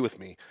doesn't agree with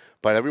me,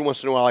 but every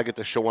once in a while, I get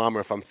the shawarma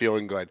if I'm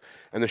feeling good.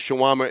 And the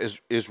shawarma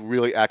is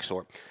really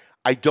excellent.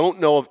 I don't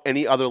know of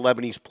any other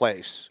Lebanese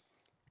place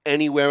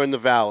anywhere in the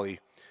valley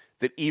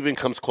that even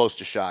comes close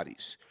to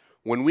Shadi's.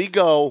 When we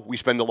go, we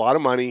spend a lot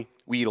of money,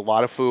 we eat a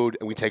lot of food,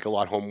 and we take a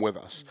lot home with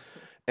us.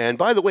 And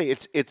by the way,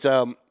 it's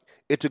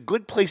a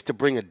good place to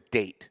bring a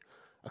date.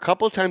 A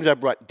couple of times I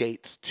brought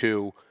dates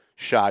to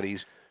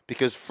Shadi's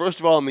because, first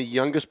of all, I'm the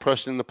youngest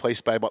person in the place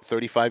by about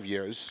 35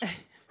 years,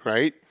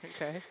 right?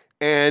 Okay.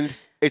 And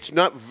it's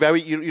not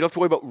you don't have to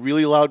worry about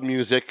really loud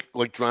music,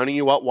 like drowning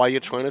you out while you're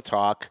trying to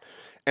talk,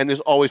 and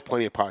there's always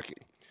plenty of parking.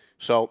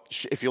 So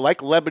if you like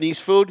Lebanese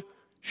food,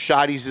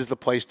 Shadi's is the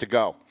place to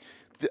go.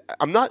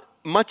 I'm not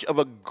much of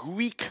a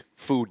Greek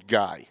food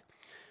guy,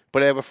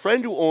 but I have a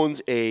friend who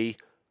owns a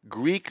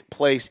Greek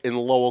place in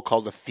Lowell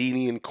called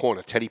Athenian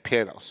Corner, Teddy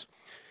Panos.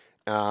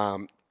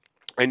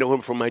 I know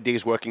him from my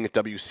days working at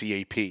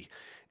WCAP.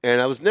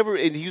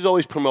 And he's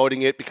always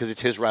promoting it because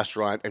it's his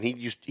restaurant. And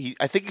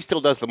I think he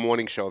still does the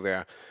morning show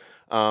there.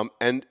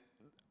 And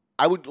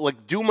I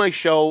would do my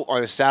show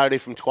on a Saturday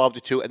from 12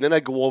 to 2, and then I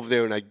go over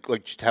there and I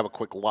just have a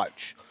quick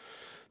lunch.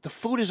 The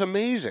food is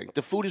amazing.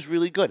 The food is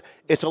really good.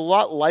 It's a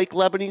lot like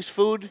Lebanese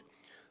food,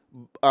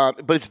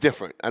 but it's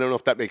different. I don't know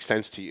if that makes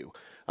sense to you.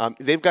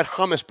 They've got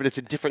hummus, but it's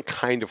a different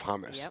kind of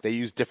hummus. Yep. They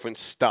use different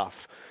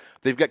stuff.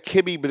 They've got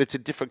kibbe, but it's a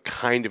different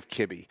kind of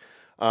kibbe.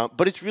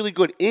 But it's really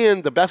good.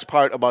 And the best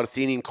part about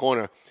Athenian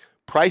Corner,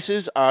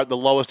 prices are the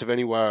lowest of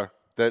anywhere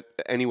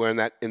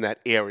in that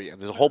area.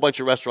 There's a whole bunch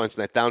of restaurants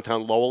in that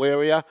downtown Lowell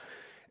area,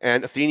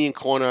 and Athenian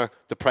Corner,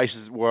 the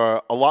prices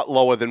were a lot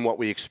lower than what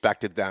we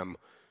expected them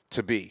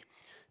to be.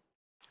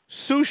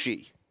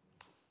 Sushi.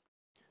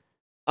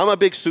 I'm a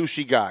big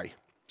sushi guy.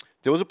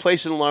 There was a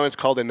place in Lawrence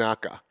called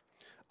Anaka.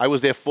 I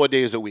was there 4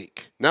 days a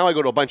week. Now I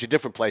go to a bunch of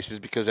different places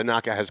because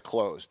Anaka has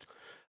closed.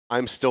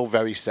 I'm still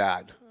very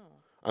sad.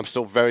 I'm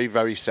still very,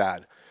 very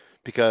sad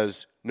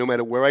because no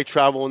matter where I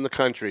travel in the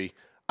country,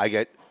 I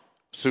get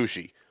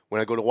sushi.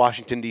 When I go to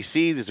Washington,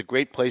 D.C., there's a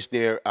great place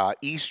near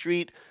E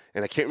Street,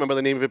 and I can't remember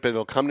the name of it, but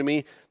it'll come to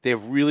me. They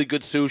have really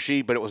good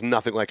sushi, but it was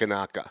nothing like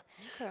Anaka.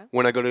 Okay.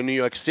 When I go to New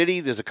York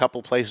City, there's a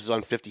couple places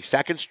on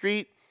 52nd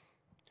Street.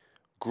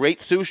 Great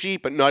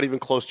sushi, but not even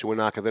close to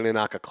Anaka. Then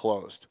Anaka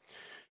closed.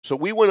 So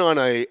we went on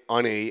a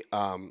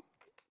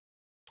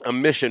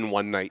mission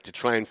one night to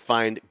try and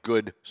find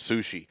good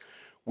sushi.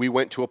 We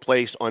went to a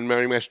place on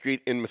Merrimack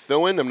Street in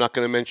Methuen. I'm not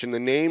going to mention the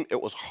name. It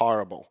was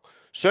horrible.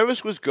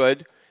 Service was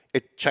good.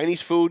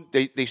 Chinese food,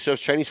 they serve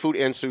Chinese food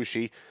and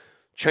sushi.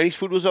 Chinese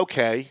food was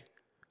okay,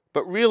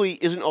 but really,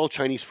 isn't all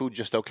Chinese food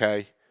just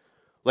okay?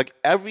 Like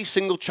every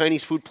single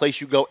Chinese food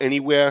place you go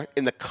anywhere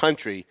in the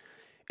country,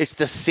 it's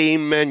the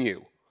same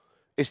menu.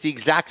 It's the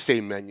exact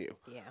same menu.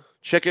 Yeah.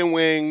 Chicken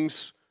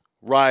wings,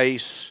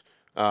 rice,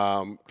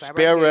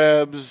 spare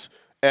ribs,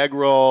 egg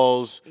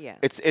rolls. Yeah.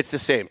 It's the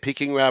same.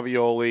 Peking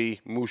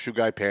ravioli, mushu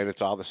gai pan,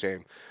 it's all the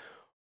same.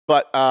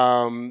 But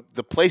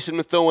the place in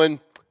Methuen,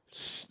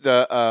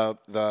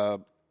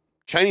 the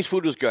Chinese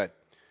food was good.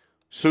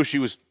 Sushi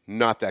was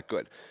not that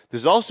good.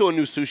 There's also a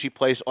new sushi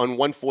place on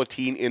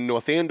 114 in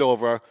North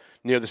Andover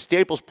near the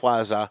Staples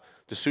Plaza.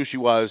 The sushi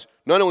was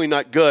not only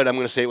not good, I'm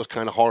going to say it was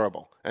kind of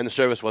horrible. And the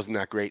service wasn't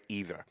that great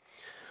either.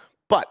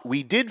 But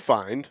we did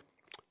find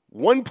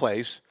one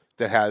place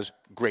that has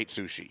great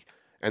sushi.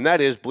 And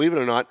that is, believe it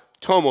or not,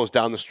 Tomo's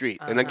down the street.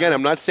 And again,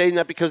 I'm not saying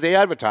that because they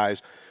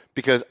advertise,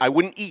 because I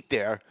wouldn't eat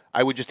there.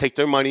 I would just take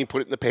their money and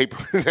put it in the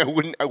paper,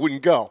 and I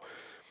wouldn't go.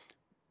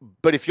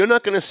 But if you're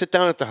not going to sit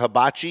down at the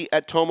hibachi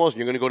at Tomo's and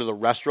you're going to go to the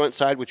restaurant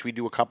side, which we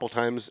do a couple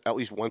times, at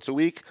least once a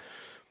week,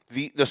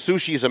 the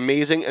sushi is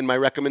amazing. And my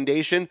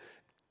recommendation,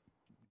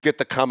 get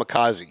the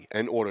kamikaze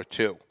and order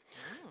two.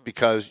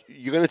 Because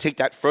you're going to take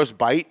that first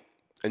bite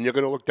and you're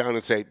going to look down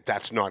and say,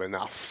 that's not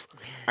enough.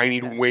 I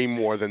need way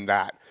more than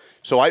that.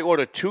 So I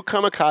ordered two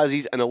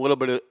kamikazes and a little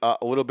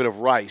bit of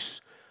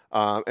rice.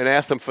 And I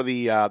asked them for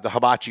the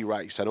hibachi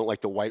rice. I don't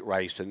like the white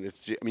rice, and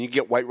you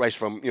get white rice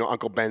from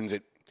Uncle Ben's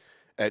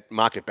at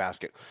Market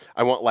Basket.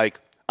 I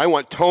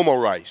want tomo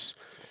rice.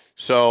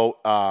 So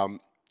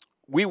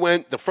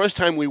the first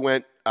time we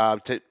went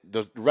to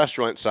the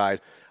restaurant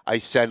side, I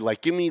said,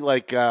 give me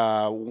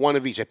one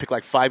of each. I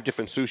picked 5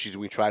 different sushis,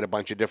 and we tried a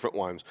bunch of different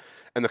ones.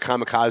 And the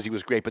kamikaze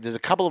was great, but there's a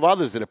couple of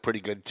others that are pretty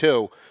good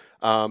too.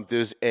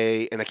 There's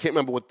and I can't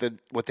remember what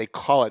they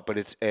call it, but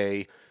it's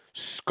a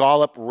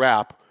scallop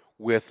wrap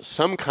with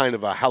some kind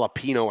of a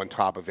jalapeno on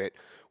top of it,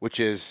 which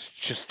is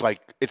just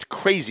it's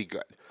crazy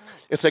good.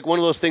 It's one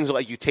of those things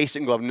that you taste it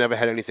and go, I've never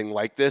had anything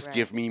like this. Right.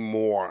 Give me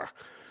more.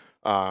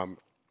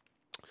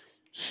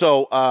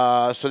 So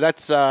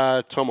that's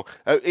tomo.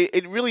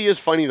 It really is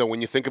funny, though,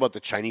 when you think about the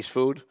Chinese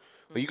food.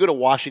 You go to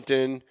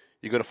Washington,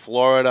 you go to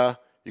Florida,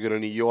 you go to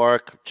New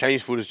York,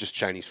 Chinese food is just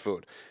Chinese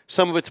food.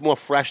 Some of it's more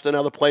fresh than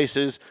other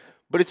places,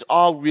 but it's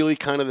all really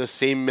kind of the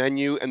same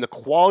menu, and the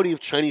quality of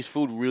Chinese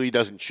food really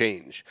doesn't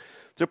change.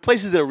 There are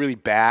places that are really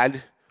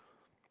bad.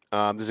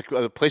 There's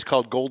a place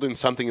called Golden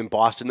something in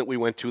Boston that we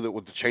went to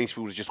that the Chinese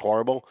food was just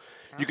horrible.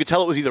 You could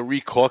tell it was either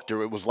recooked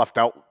or it was left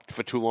out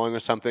for too long or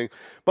something.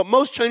 But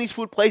most Chinese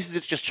food places,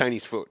 it's just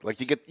Chinese food.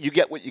 You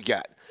get what you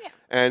get. Yeah.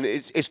 And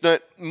it's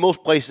not,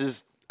 most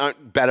places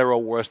aren't better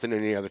or worse than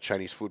any other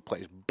Chinese food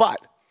place. But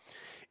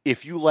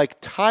if you like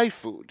Thai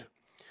food,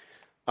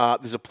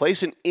 there's a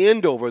place in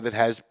Andover that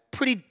has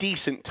pretty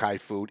decent Thai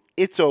food.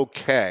 It's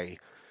okay.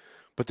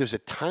 But there's a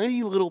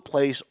tiny little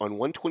place on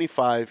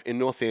 125 in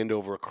North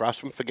Andover across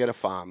from Forgetta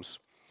Farms.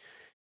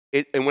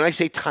 And when I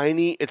say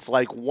tiny, it's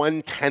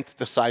 1/10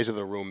 the size of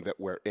the room that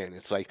we're in.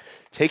 It's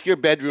take your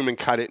bedroom and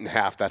cut it in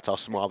half. That's how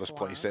small this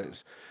place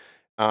is.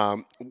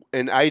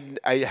 And I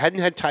hadn't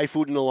had Thai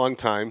food in a long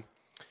time.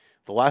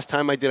 The last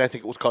time I did, I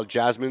think it was called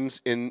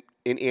Jasmine's in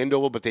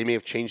Andover, but they may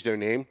have changed their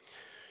name.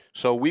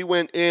 So we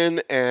went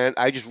in, and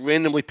I just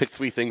randomly picked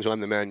 3 things on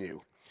the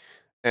menu.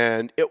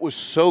 And it was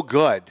so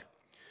good.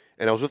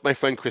 And I was with my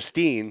friend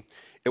Christine.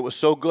 It was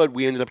so good,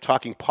 we ended up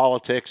talking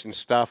politics and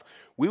stuff.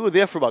 We were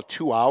there for about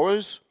 2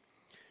 hours.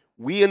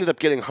 We ended up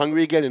getting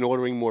hungry again and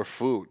ordering more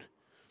food.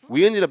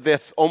 We ended up there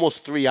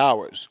almost 3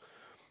 hours.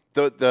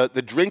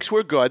 The drinks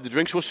were good. The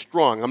drinks were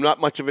strong. I'm not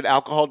much of an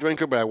alcohol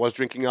drinker, but I was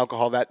drinking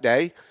alcohol that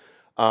day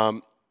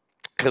because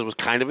it was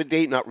kind of a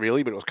date. Not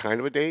really, but it was kind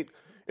of a date.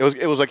 It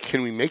was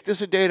can we make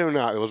this a date or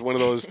not? It was one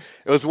of those.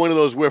 It was one of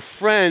those we're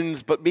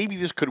friends, but maybe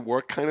this could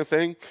work kind of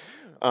thing.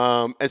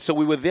 And so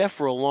we were there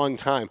for a long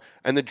time,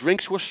 and the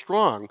drinks were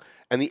strong,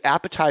 and the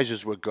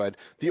appetizers were good.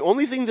 The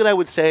only thing that I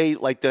would say,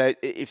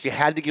 if you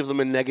had to give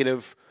them a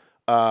negative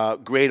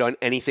grade on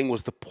anything,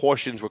 was the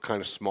portions were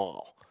kind of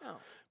small,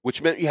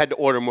 which meant you had to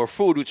order more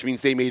food, which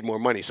means they made more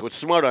money. So it's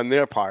smart on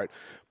their part.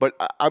 But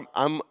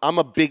I'm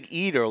a big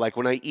eater.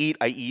 When I eat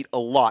a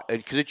lot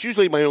because it's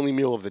usually my only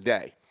meal of the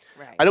day.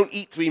 Right. I don't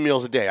eat 3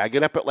 meals a day. I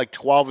get up at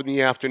 12 in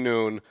the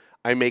afternoon.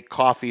 I make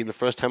coffee, and the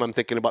first time I'm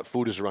thinking about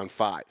food is around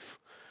 5.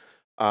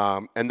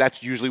 And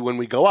that's usually when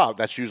we go out.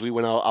 That's usually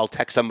when I'll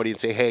text somebody and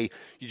say, hey,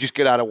 you just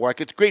get out of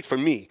work. It's great for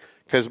me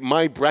because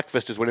my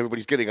breakfast is when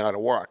everybody's getting out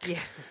of work. Yeah.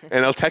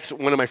 And I'll text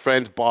one of my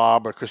friends,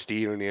 Bob or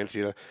Christine or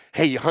Nancy,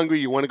 hey, you hungry?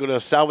 You want to go to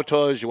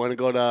Salvatore's? You want to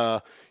go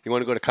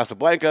to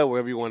Casablanca,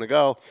 wherever you want to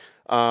go.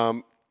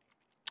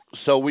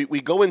 So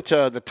we go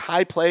into the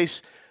Thai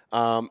place.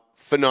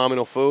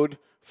 Phenomenal food,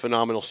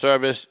 phenomenal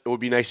service. It would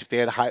be nice if they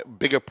had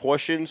bigger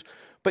portions.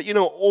 But,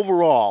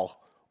 overall,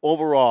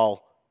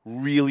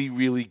 really,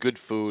 really good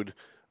food.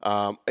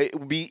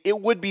 It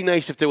would be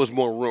nice if there was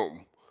more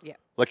room. Yeah.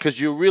 Because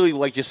you're really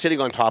you're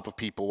sitting on top of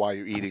people while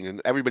you're eating,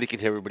 and everybody can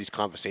hear everybody's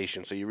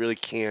conversation. So you really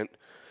can't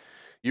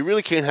have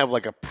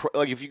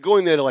if you're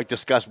going there to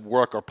discuss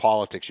work or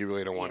politics, you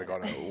really don't want to go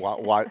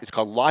to. It's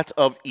called Lots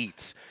of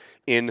Eats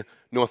in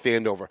North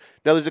Andover.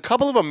 Now there's a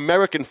couple of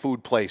American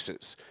food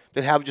places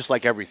that have just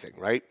everything,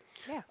 right?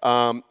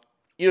 Yeah.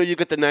 You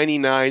get the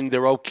 99,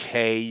 they're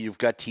okay. You've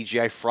got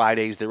TGI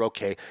Fridays, they're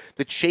okay.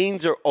 The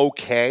chains are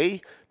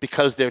okay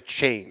because they're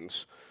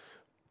chains.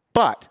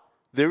 But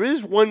there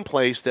is one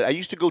place that I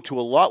used to go to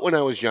a lot when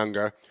I was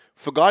younger,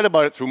 forgot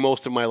about it through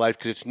most of my life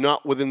because it's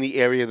not within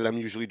the area that I'm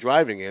usually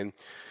driving in.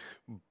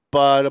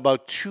 But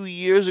about 2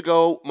 years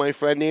ago, my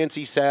friend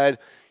Nancy said,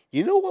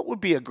 you know what would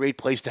be a great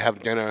place to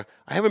have dinner?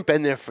 I haven't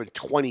been there for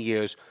 20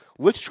 years.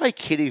 Let's try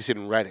Kitty's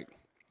in Reading.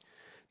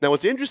 Now,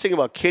 what's interesting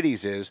about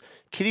Kitty's is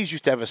Kitty's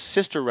used to have a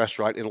sister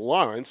restaurant in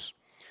Lawrence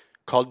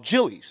called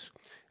Jilly's,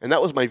 and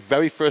that was my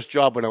very first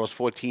job when I was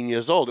 14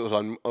 years old. It was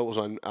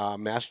on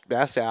Mass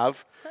Ave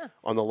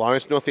on the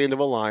Lawrence North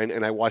Andover line,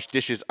 and I washed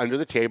dishes under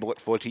the table at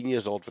 14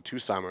 years old for 2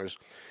 summers.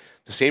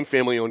 The same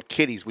family owned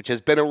Kitty's, which has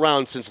been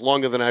around since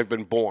longer than I've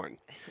been born.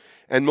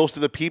 And most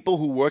of the people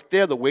who work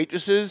there, the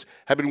waitresses,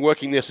 have been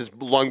working there since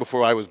long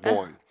before I was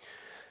born.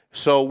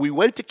 So we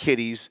went to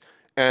Kitty's,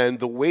 and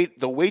the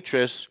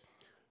waitress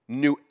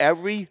knew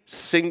every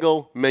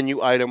single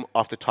menu item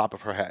off the top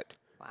of her head.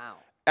 Wow.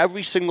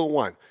 Every single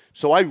one.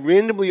 So I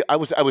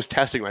was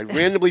testing her. I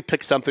randomly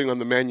picked something on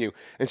the menu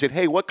and said,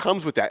 hey, what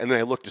comes with that? And then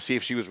I looked to see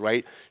if she was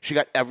right. She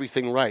got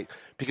everything right.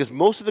 Because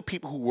most of the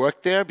people who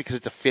work there, because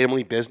it's a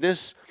family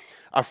business,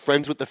 are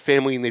friends with the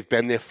family and they've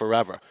been there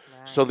forever.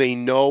 Right. So they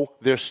know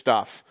their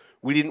stuff.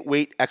 We didn't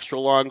wait extra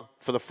long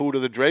for the food or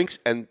the drinks,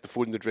 and the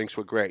food and the drinks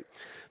were great.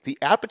 The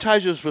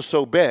appetizers were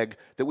so big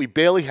that we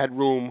barely had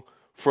room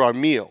for our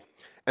meal.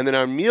 And then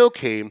our meal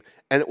came,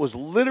 and it was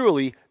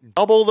literally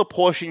double the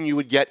portion you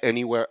would get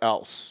anywhere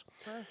else.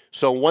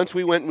 So once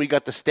we went and we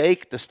got the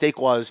steak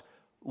was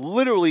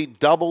literally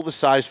double the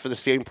size for the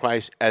same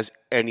price as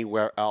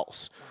anywhere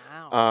else.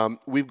 Wow.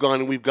 We've gone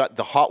and we've got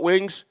the hot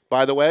wings.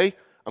 By the way,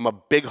 I'm a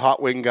big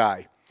hot wing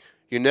guy.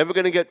 You're never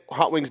going to get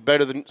hot wings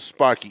better than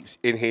Sparky's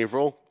in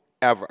Haverhill,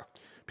 ever.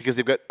 Because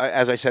they've got,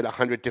 as I said,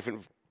 100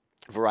 different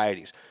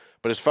varieties.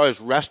 But as far as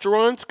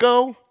restaurants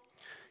go,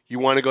 you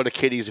want to go to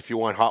Kitty's if you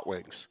want hot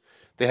wings.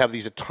 They have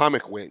these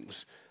atomic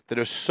wings that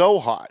are so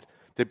hot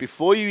that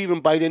before you even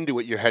bite into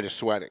it, your head is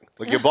sweating.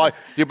 Like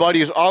your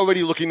body is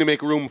already looking to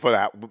make room for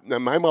that.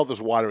 My mouth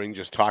is watering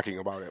just talking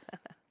about it.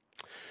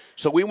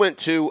 So we went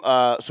to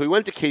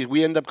Kitty's.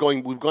 We ended up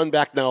going. We've gone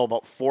back now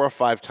about 4 or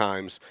 5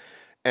 times,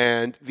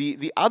 and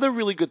the other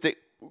really good thing,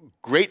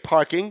 great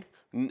parking.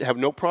 Have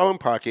no problem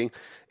parking,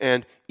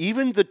 and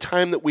even the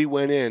time that we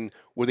went in,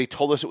 where they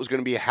told us it was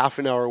going to be a half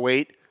an hour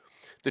wait,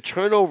 the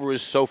turnover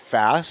is so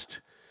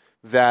fast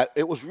that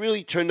it was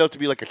really turned out to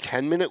be like a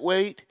 10-minute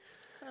wait.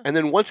 And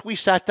then once we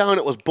sat down,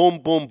 it was boom,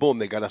 boom, boom.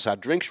 They got us our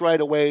drinks right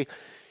away.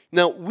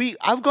 Now,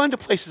 I've gone to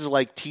places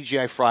like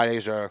TGI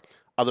Fridays or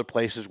other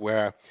places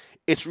where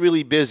it's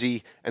really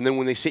busy, and then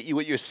when they sit you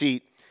at your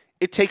seat,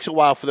 it takes a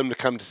while for them to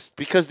come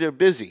because they're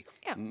busy.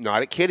 Yeah.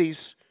 Not at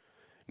Kitty's.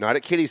 Not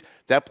at Kitty's.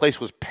 That place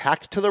was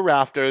packed to the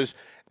rafters,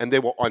 and they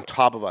were on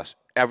top of us.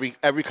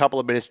 Every couple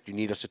of minutes, do you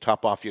need us to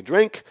top off your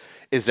drink?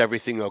 Is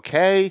everything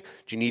okay?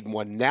 Do you need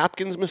more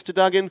napkins, Mr.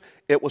 Duggan?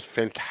 It was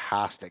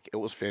fantastic. It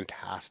was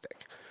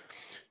fantastic.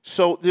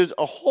 So there's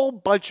a whole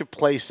bunch of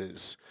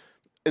places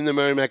in the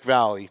Merrimack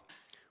Valley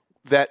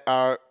that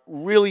are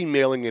really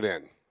mailing it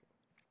in.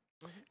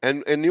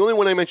 And the only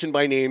one I mentioned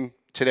by name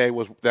today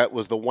was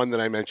the one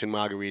that I mentioned,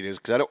 Margaritas,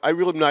 because I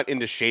really am not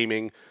into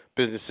shaming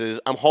businesses.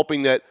 I'm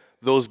hoping that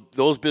those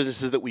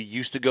businesses that we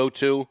used to go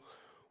to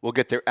will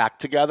get their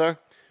act together.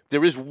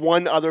 There is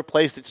one other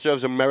place that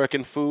serves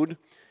American food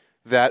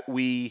that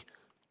we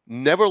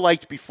never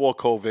liked before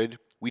COVID.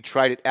 We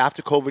tried it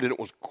after COVID, and it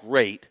was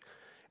great.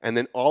 And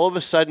then all of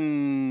a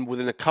sudden,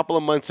 within a couple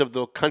of months of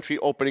the country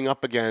opening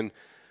up again,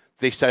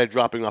 they started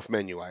dropping off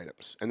menu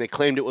items. And they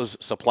claimed it was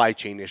supply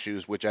chain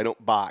issues, which I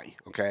don't buy.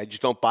 Okay, I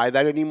just don't buy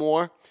that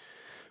anymore.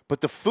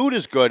 But the food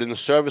is good, and the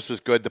service was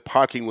good, the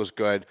parking was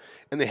good,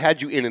 and they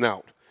had you in and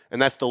out.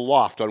 And that's the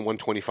Loft on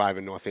 125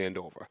 in North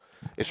Andover.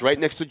 It's right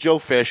next to Joe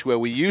Fish, where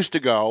we used to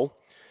go.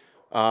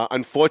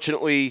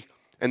 Unfortunately,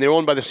 and they're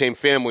owned by the same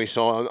family,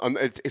 so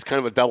it's kind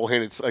of a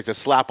double-handed. It's like a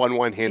slap on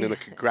one hand and a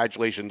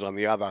congratulations on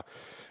the other.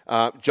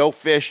 Joe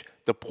Fish,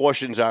 the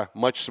portions are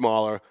much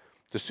smaller.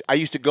 I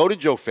used to go to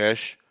Joe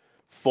Fish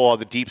for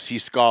the deep-sea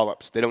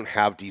scallops. They don't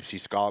have deep-sea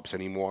scallops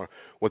anymore.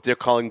 What they're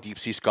calling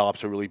deep-sea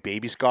scallops are really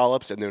baby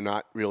scallops, and they're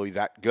not really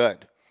that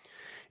good.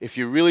 If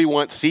you really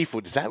want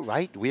seafood, is that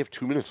right? Do we have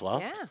 2 minutes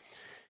left? Yeah.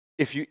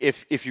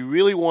 If you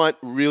really want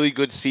really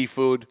good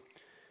seafood,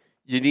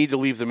 you need to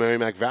leave the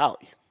Merrimack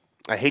Valley.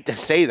 I hate to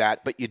say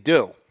that, but you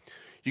do.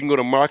 You can go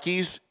to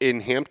Marky's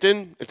in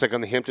Hampton. It's like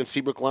on the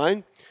Hampton-Seabrook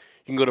line.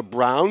 You can go to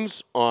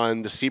Brown's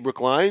on the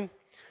Seabrook line.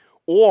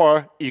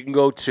 Or you can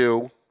go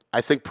to, I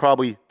think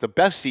probably the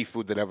best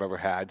seafood that I've ever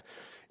had.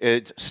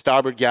 It's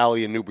Starboard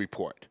Galley in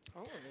Newburyport.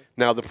 Oh.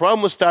 Now, the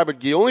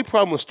only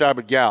problem with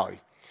Starboard Galley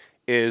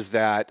is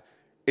that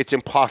it's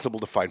impossible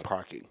to find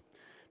parking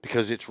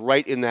because it's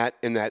right in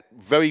that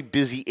very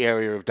busy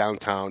area of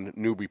downtown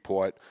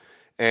Newburyport,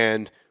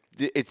 and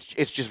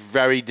it's just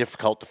very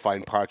difficult to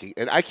find parking.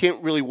 And I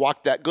can't really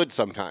walk that good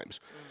sometimes.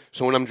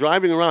 So when I'm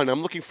driving around,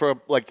 I'm looking for,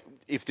 like,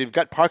 if they've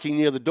got parking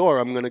near the door,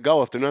 I'm going to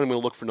go. If they're not, I'm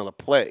going to look for another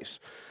place.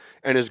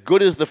 And as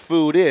good as the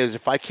food is,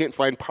 if I can't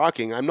find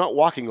parking, I'm not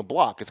walking a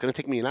block. It's going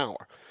to take me an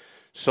hour.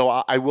 So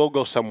I will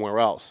go somewhere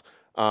else.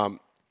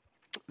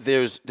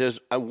 There's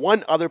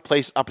one other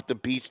place up at the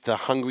beach, the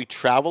Hungry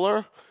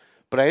Traveler,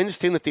 but I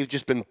understand that they've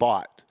just been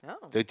bought. Oh.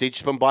 They've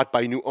just been bought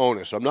by new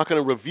owners. So I'm not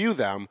going to review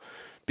them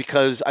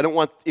because I don't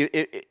want –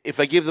 if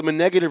I give them a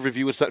negative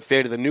review, it's not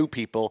fair to the new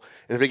people.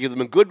 And if I give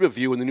them a good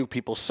review and the new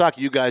people suck,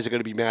 you guys are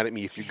going to be mad at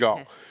me if you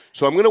go.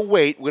 So I'm going to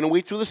wait. We're going to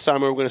wait through the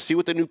summer. We're going to see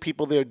what the new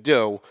people there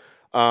do.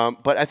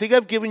 But I think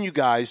I've given you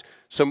guys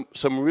some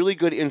really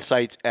good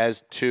insights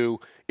as to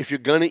if you're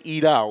going to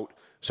eat out,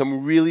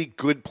 some really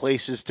good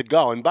places to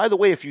go. And by the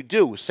way, if you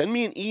do, send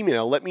me an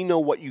email. Let me know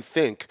what you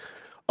think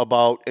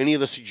about any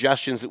of the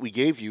suggestions that we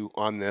gave you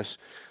on this.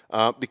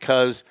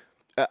 Because,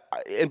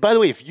 and by the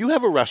way, if you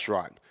have a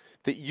restaurant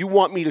that you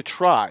want me to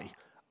try,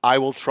 I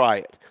will try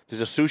it.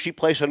 There's a sushi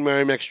place on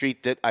Merrimack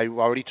Street that I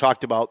already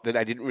talked about that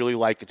I didn't really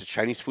like. It's a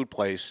Chinese food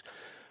place.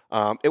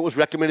 It was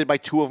recommended by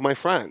 2 of my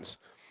friends.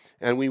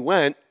 And we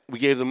went, we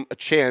gave them a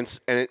chance,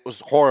 and it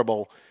was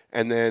horrible.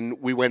 And then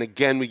we went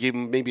again. We gave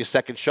him maybe a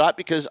second shot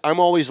because I'm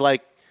always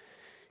like,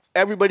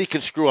 everybody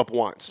can screw up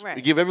once. Right.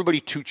 We give everybody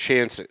 2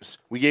 chances.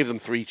 We gave them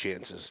 3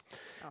 chances.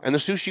 And the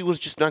sushi was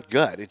just not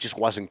good. It just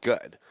wasn't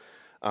good.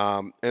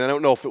 And I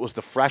don't know if it was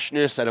the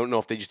freshness. I don't know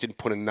if they just didn't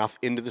put enough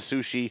into the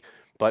sushi,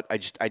 but I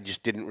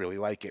just didn't really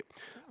like it.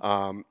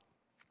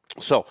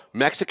 So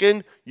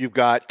Mexican, you've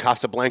got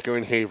Casablanca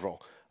and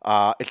Haverhill.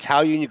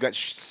 Italian, you've got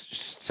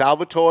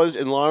Salvatore's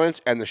in Lawrence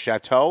and the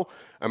Chateau.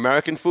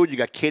 American food, you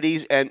got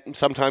Kitty's and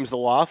sometimes the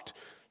Loft,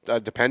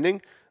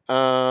 depending.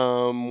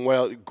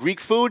 Greek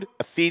food,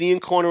 Athenian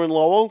Corner in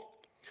Lowell.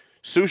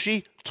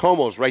 Sushi,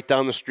 Tomo's right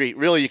down the street.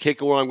 Really, you can't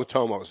go wrong with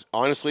Tomo's.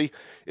 Honestly,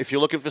 if you're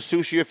looking for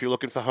sushi, if you're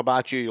looking for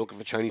hibachi, you're looking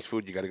for Chinese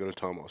food, you got to go to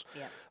Tomo's.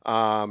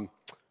 Yeah.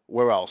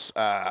 Where else?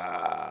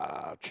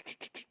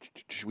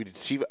 We did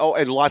see. Oh,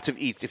 and lots of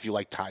eats if you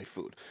like Thai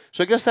food.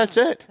 So I guess that's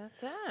it.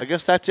 I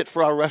guess that's it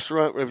for our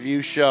restaurant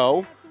review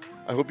show.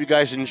 I hope you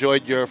guys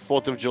enjoyed your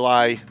 4th of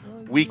July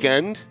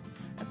weekend.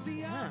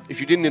 If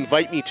you didn't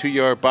invite me to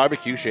your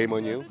barbecue, shame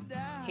on you.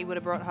 He would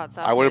have brought hot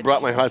sausage. I would have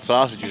brought my hot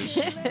sausages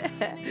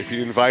if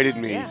you'd invited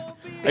me. Yeah.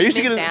 I used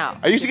to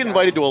get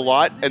invited to a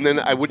lot, and then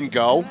I wouldn't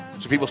go,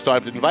 so people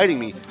started inviting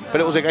me. But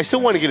it was like I still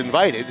want to get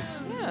invited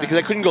because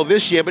I couldn't go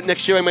this year, but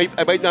next year I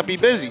might not be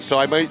busy, so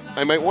I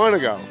might want to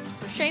go.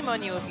 So shame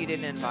on you if you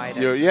didn't invite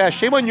us. Yeah,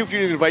 shame on you if you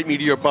didn't invite me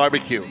to your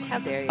barbecue. How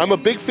dare you? I'm a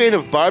big fan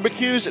of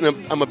barbecues, and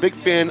I'm a big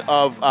fan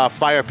of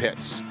fire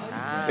pits.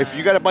 If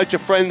you got a bunch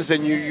of friends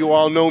and you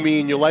all know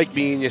me and you like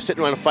me and you're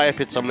sitting around a fire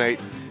pit some night,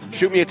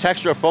 shoot me a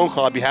text or a phone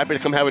call. I'd be happy to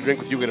come have a drink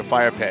with you at a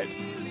fire pit.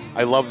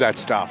 I love that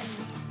stuff.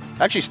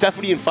 Actually,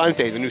 Stephanie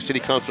Infante, the new city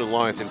councilor in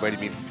Lawrence, invited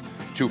me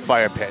to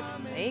fire pit.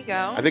 There you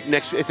go. I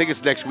think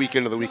it's next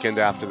weekend or the weekend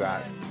after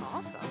that.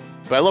 Awesome.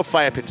 But I love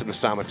fire pits in the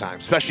summertime,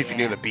 especially if you're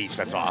near the beach.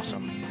 That's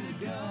awesome.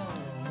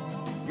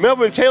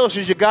 Melvin Taylor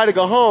says you got to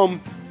go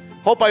home.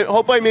 Hope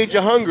I made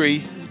you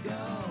hungry.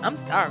 I'm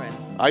starving.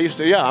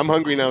 I'm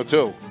hungry now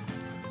too.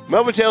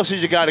 Melvin Taylor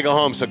says you got to go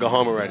home, so go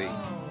home already.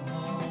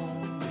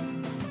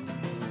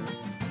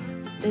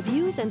 The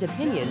views and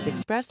opinions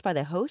expressed by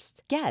the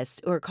hosts, guests,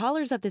 or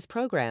callers of this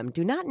program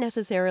do not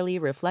necessarily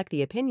reflect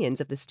the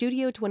opinions of the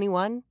Studio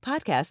 21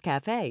 Podcast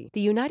Cafe, the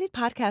United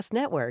Podcast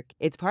Network,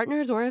 its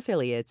partners, or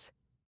affiliates.